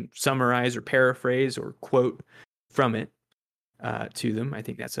 and you can summarize or paraphrase or quote from it to them. I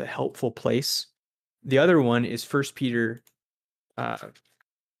think that's a helpful place. The other one is 1 Peter. I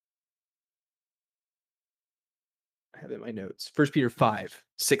have it in my notes. 1 Peter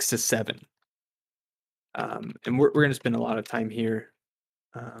 5:6-7. And we're going to spend a lot of time here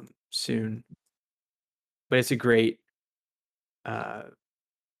soon, but it's a great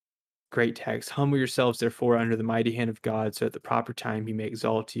text. Humble yourselves, therefore, under the mighty hand of God, so at the proper time he may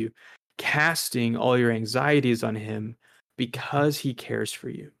exalt you, casting all your anxieties on him because he cares for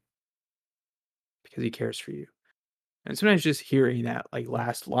you. Because he cares for you. And sometimes just hearing that like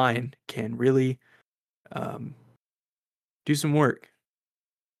last line can really do some work.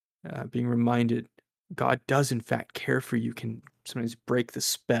 Being reminded God does in fact care for you can sometimes break the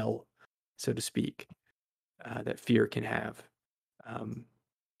spell, so to speak, that fear can have. The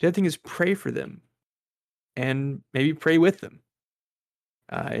other thing is pray for them, and maybe pray with them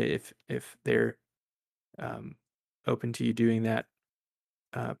if they're open to you doing that.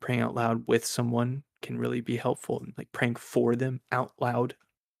 Praying out loud with someone can really be helpful, and like praying for them out loud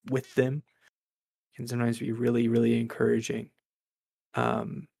with them can sometimes be really, really encouraging.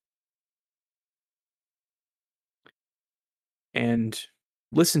 And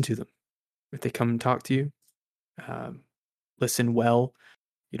listen to them if they come and talk to you. Listen well.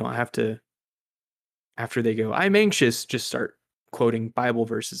 You don't have to, after they go, I'm anxious, just start quoting Bible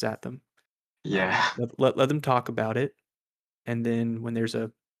verses at them. Yeah. Let them talk about it. And then when there's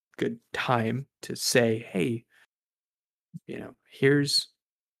a good time to say, hey, here's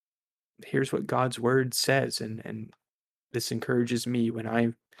what God's word says, and this encourages me when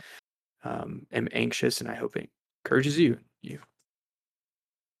I am anxious, and I hope it encourages you. You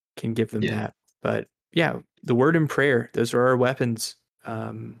can give them Yeah. that. But yeah, the word and prayer, those are our weapons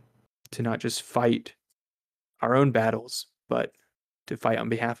to not just fight our own battles, but to fight on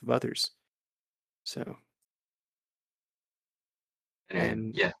behalf of others. So,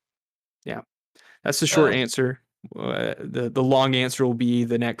 and Yeah. that's the short answer. The long answer will be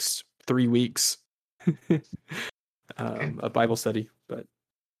the next 3 weeks of Bible study. But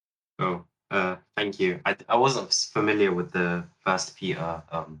thank you. I wasn't familiar with the First Peter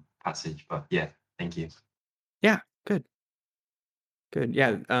passage, but yeah, thank you. yeah, good.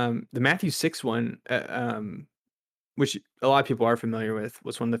 Yeah, the Matthew 6 one, which a lot of people are familiar with,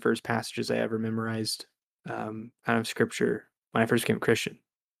 was one of the first passages I ever memorized out of Scripture when I first became a Christian.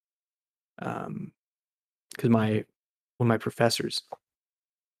 Because one of my professors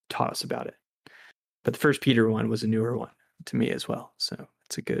taught us about it. But the First Peter one was a newer one to me as well. So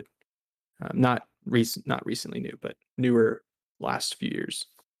It's a good, not recently new, but newer last few years.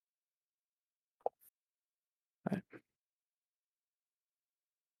 Right.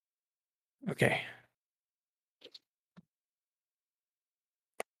 Okay.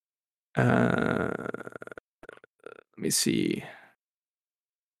 Let me see.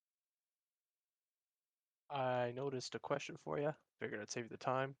 I noticed a question for you. Figured I'd save you the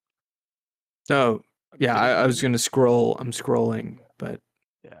time. Oh, yeah, Mini-me. I was going to scroll. I'm scrolling, but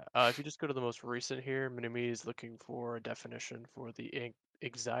Yeah. If you just go to the most recent here, Mini-me is looking for a definition for the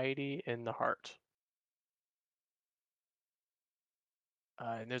anxiety in the heart.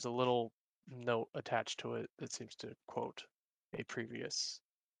 And there's a little note attached to it that seems to quote a previous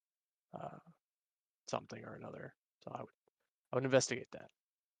something or another. So I would investigate that.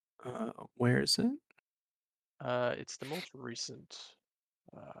 where is it? It's the most recent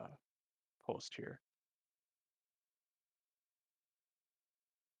post here.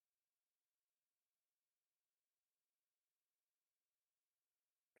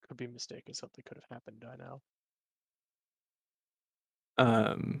 Could be mistaken. Something could have happened by now.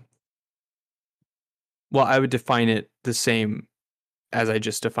 Well, I would define it the same as I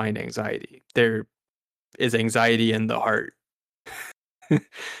just defined anxiety. There is anxiety in the heart.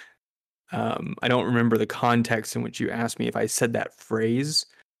 I don't remember the context in which you asked me. If I said that phrase,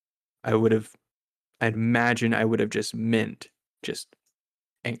 I'd imagine I would have just meant just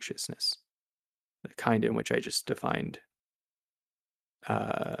anxiousness, the kind in which I just defined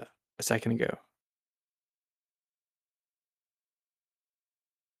a second ago.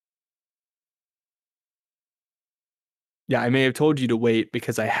 Yeah, I may have told you to wait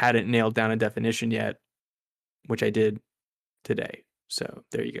because I hadn't nailed down a definition yet, which I did today. So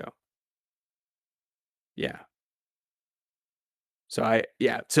there you go. Yeah. So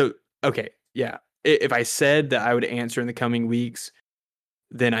okay. Yeah. If I said that I would answer in the coming weeks,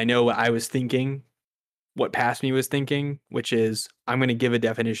 then I know what I was thinking, what past me was thinking, which is I'm going to give a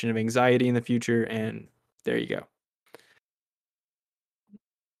definition of anxiety in the future. And there you go.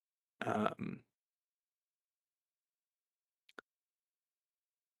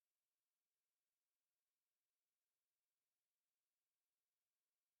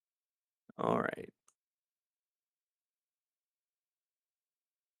 All right.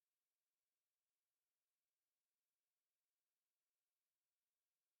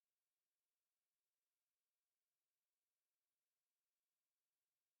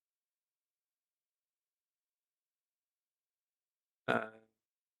 I'm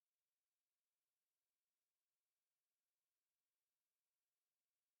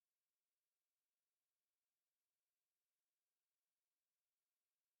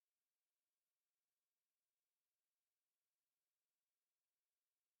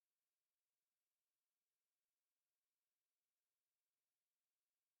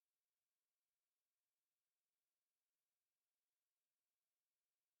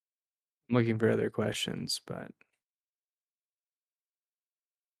looking for other questions, but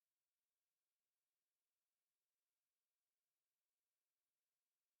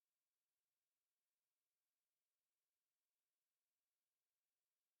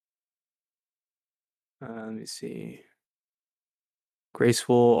let me see.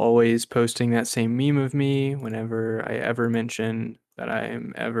 Graceful always posting that same meme of me whenever I ever mention that I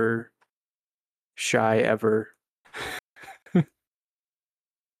am ever shy ever.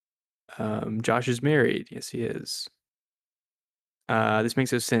 Josh is married. Yes, he is. This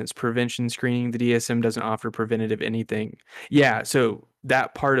makes no sense. Prevention screening. The DSM doesn't offer preventative anything. Yeah, so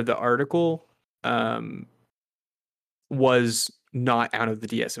that part of the article was not out of the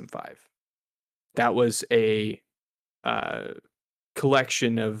DSM-5. That was a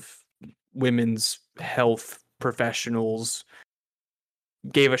collection of women's health professionals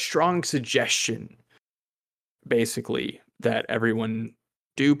gave a strong suggestion, basically, that everyone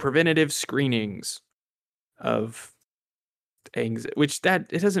do preventative screenings of anxiety, which that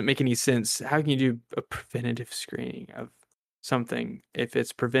it doesn't make any sense. How can you do a preventative screening of something if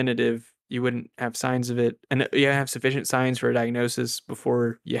it's preventative? You wouldn't have signs of it, and you have sufficient signs for a diagnosis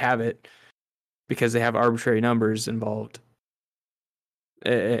before you have it, because they have arbitrary numbers involved.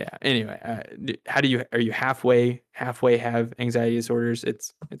 Anyway, are you halfway have anxiety disorders?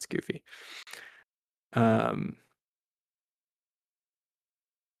 It's goofy.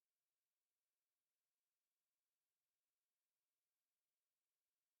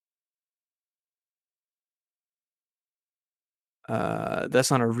 That's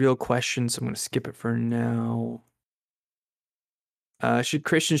not a real question, so I'm going to skip it for now. Should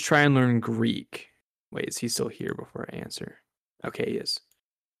Christians try and learn Greek? Wait, is he still here before I answer? Okay, he is.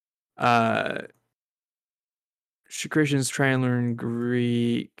 should Christians try and learn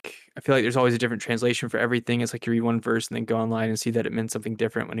Greek? I feel like there's always a different translation for everything. It's like you read one verse and then go online and see that it meant something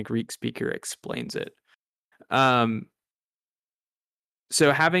different when a Greek speaker explains it.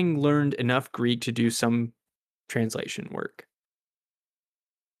 So having learned enough Greek to do some translation work,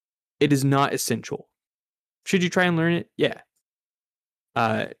 it is not essential. Should you try and learn it? Yeah.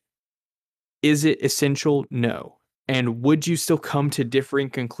 Is it essential? No. And would you still come to differing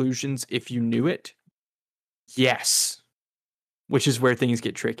conclusions if you knew it? Yes. Which is where things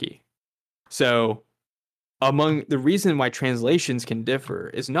get tricky. So, among the reason why translations can differ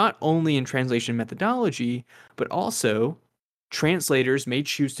is not only in translation methodology, but also translators may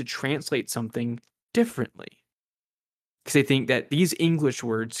choose to translate something differently because they think that these English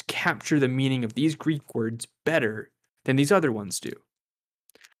words capture the meaning of these Greek words better than these other ones do.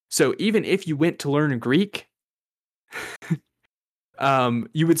 So even if you went to learn Greek,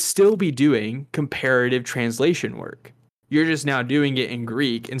 you would still be doing comparative translation work. You're just now doing it in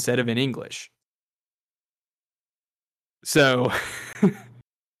Greek instead of in English. So,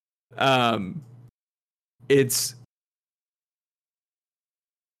 it's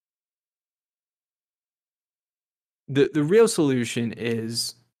the real solution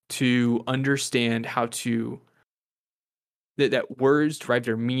is to understand how to that words derive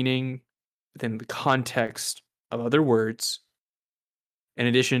their meaning within the context of other words, in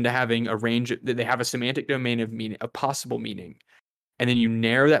addition to having a range that they have a semantic domain of meaning, of possible meaning. And then you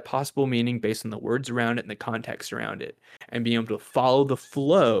narrow that possible meaning based on the words around it and the context around it, and being able to follow the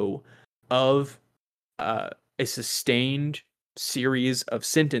flow of a sustained series of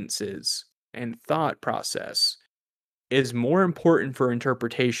sentences and thought process is more important for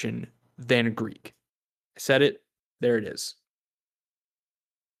interpretation than Greek. I said it, there it is.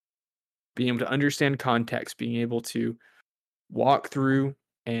 Being able to understand context, being able to walk through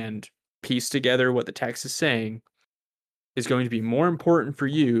and piece together what the text is saying is going to be more important for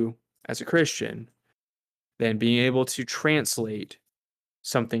you as a Christian than being able to translate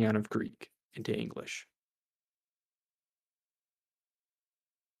something out of Greek into English.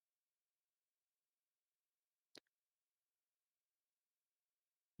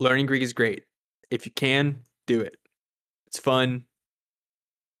 Learning Greek is great. If you can, do it. It's fun.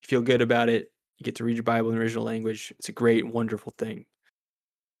 You feel good about it. You get to read your Bible in the original language. It's a great, wonderful thing.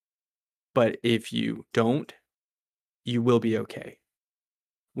 But if you don't, you will be okay.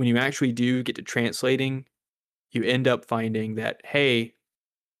 When you actually do get to translating, you end up finding that, hey,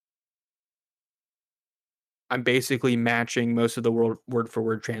 I'm basically matching most of the word for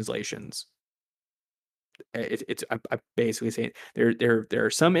word translations. I'm basically saying there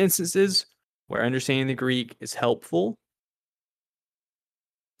are some instances where understanding the Greek is helpful.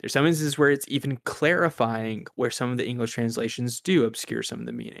 There's some instances where it's even clarifying where some of the English translations do obscure some of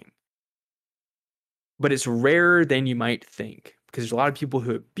the meaning. But it's rarer than you might think, because there's a lot of people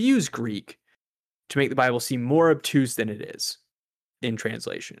who abuse Greek to make the Bible seem more obtuse than it is in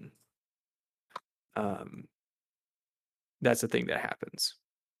translation. That's the thing that happens.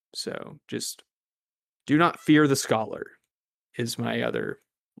 So just do not fear the scholar is my other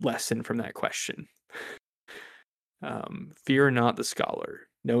lesson from that question. Fear not the scholar.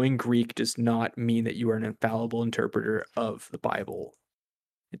 Knowing Greek does not mean that you are an infallible interpreter of the Bible.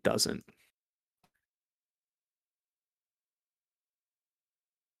 It doesn't.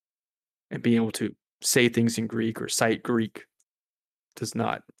 And being able to say things in Greek or cite Greek does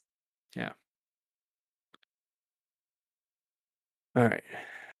not. Yeah. All right.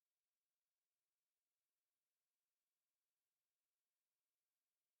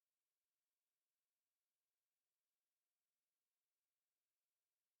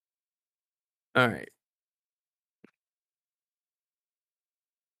 All right.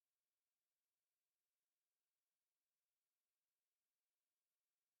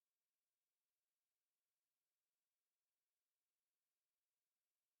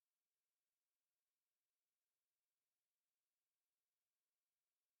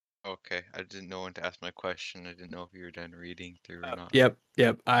 Okay, I didn't know when to ask my question. I didn't know if you were done reading through or not. Yep.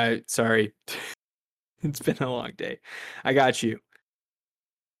 Sorry. It's been a long day. I got you.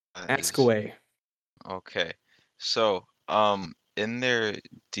 Ask away. Okay. So, in their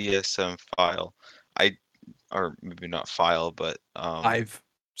DSM file, or maybe not file, but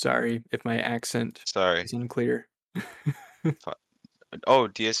Sorry if my accent sorry. is unclear. Oh,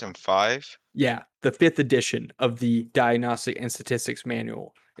 DSM-5? Yeah, the 5th edition of the Diagnostic and Statistics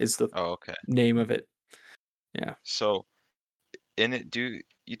Manual is the Oh, okay. name of it. Yeah. So, in it,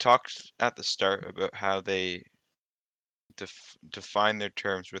 you talked at the start about how they define their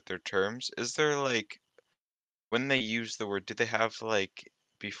terms with their terms. Is there like when they use the word, do they have like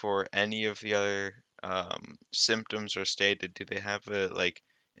before any of the other symptoms are stated, do they have a like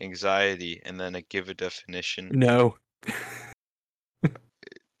anxiety and then give a definition? No.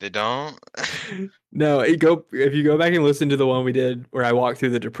 They don't? No, if you go back and listen to the one we did where I walked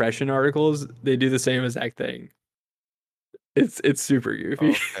through the depression articles, they do the same exact thing. It's super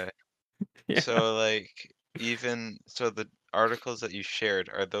goofy. Okay. Yeah. So like the articles that you shared,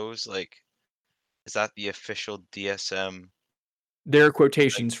 are those like, is that the official DSM? There are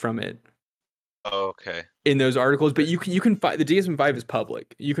quotations from it Oh, okay. in those articles, but you can find the DSM-5 is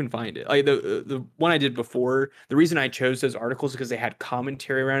public. You can find it. Like the one I did before, the reason I chose those articles is because they had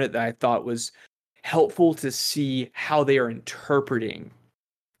commentary around it that I thought was helpful to see how they are interpreting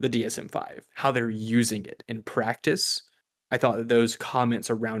the DSM-5, how they're using it in practice. I thought that those comments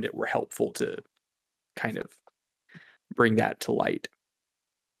around it were helpful to kind of bring that to light.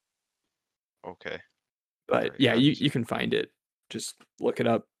 Okay. But Alright, yeah, that's- you can find it. Just look it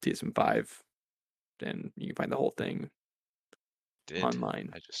up, DSM-5, and you can find the whole thing Did. online.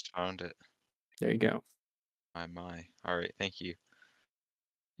 I just found it. There you go. My. All right, thank you.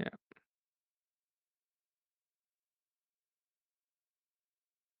 Yeah.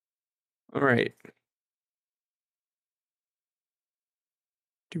 All right.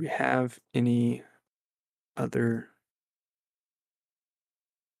 Do we have any other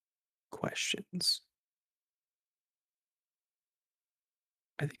questions?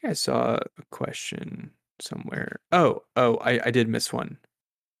 I think I saw a question somewhere. Oh, I did miss one.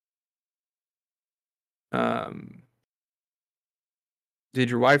 Did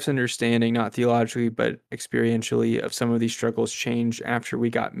your wife's understanding, not theologically, but experientially, of some of these struggles change after we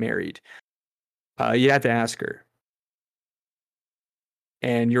got married? You have to ask her.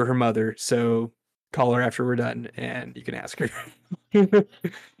 And you're her mother, so call her after we're done and you can ask her.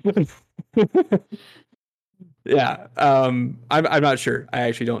 Yeah. I'm not sure. I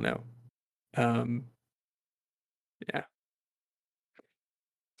actually don't know. Yeah.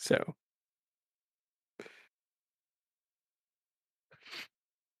 So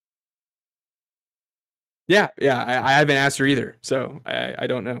yeah, I haven't asked her either, so I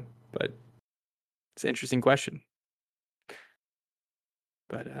don't know, but it's an interesting question.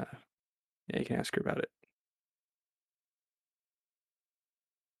 But yeah, you can ask her about it.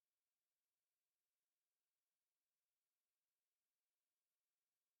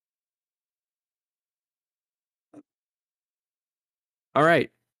 All right.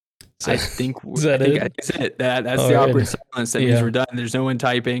 I think Is that it? that's it. That's All the right. awkward silence. That means Yeah. we're done. There's no one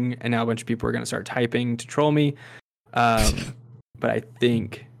typing, and now a bunch of people are going to start typing to troll me. But I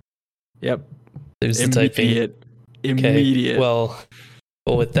think, yep, There's the typing. Immediate. Well,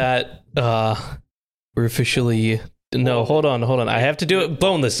 with that, we're officially. No, hold on. I have to do it.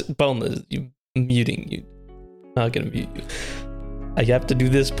 Boneless. You muting you. Not gonna mute you. I have to do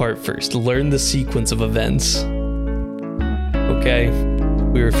this part first. Learn the sequence of events. Okay,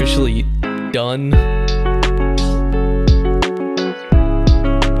 we're officially done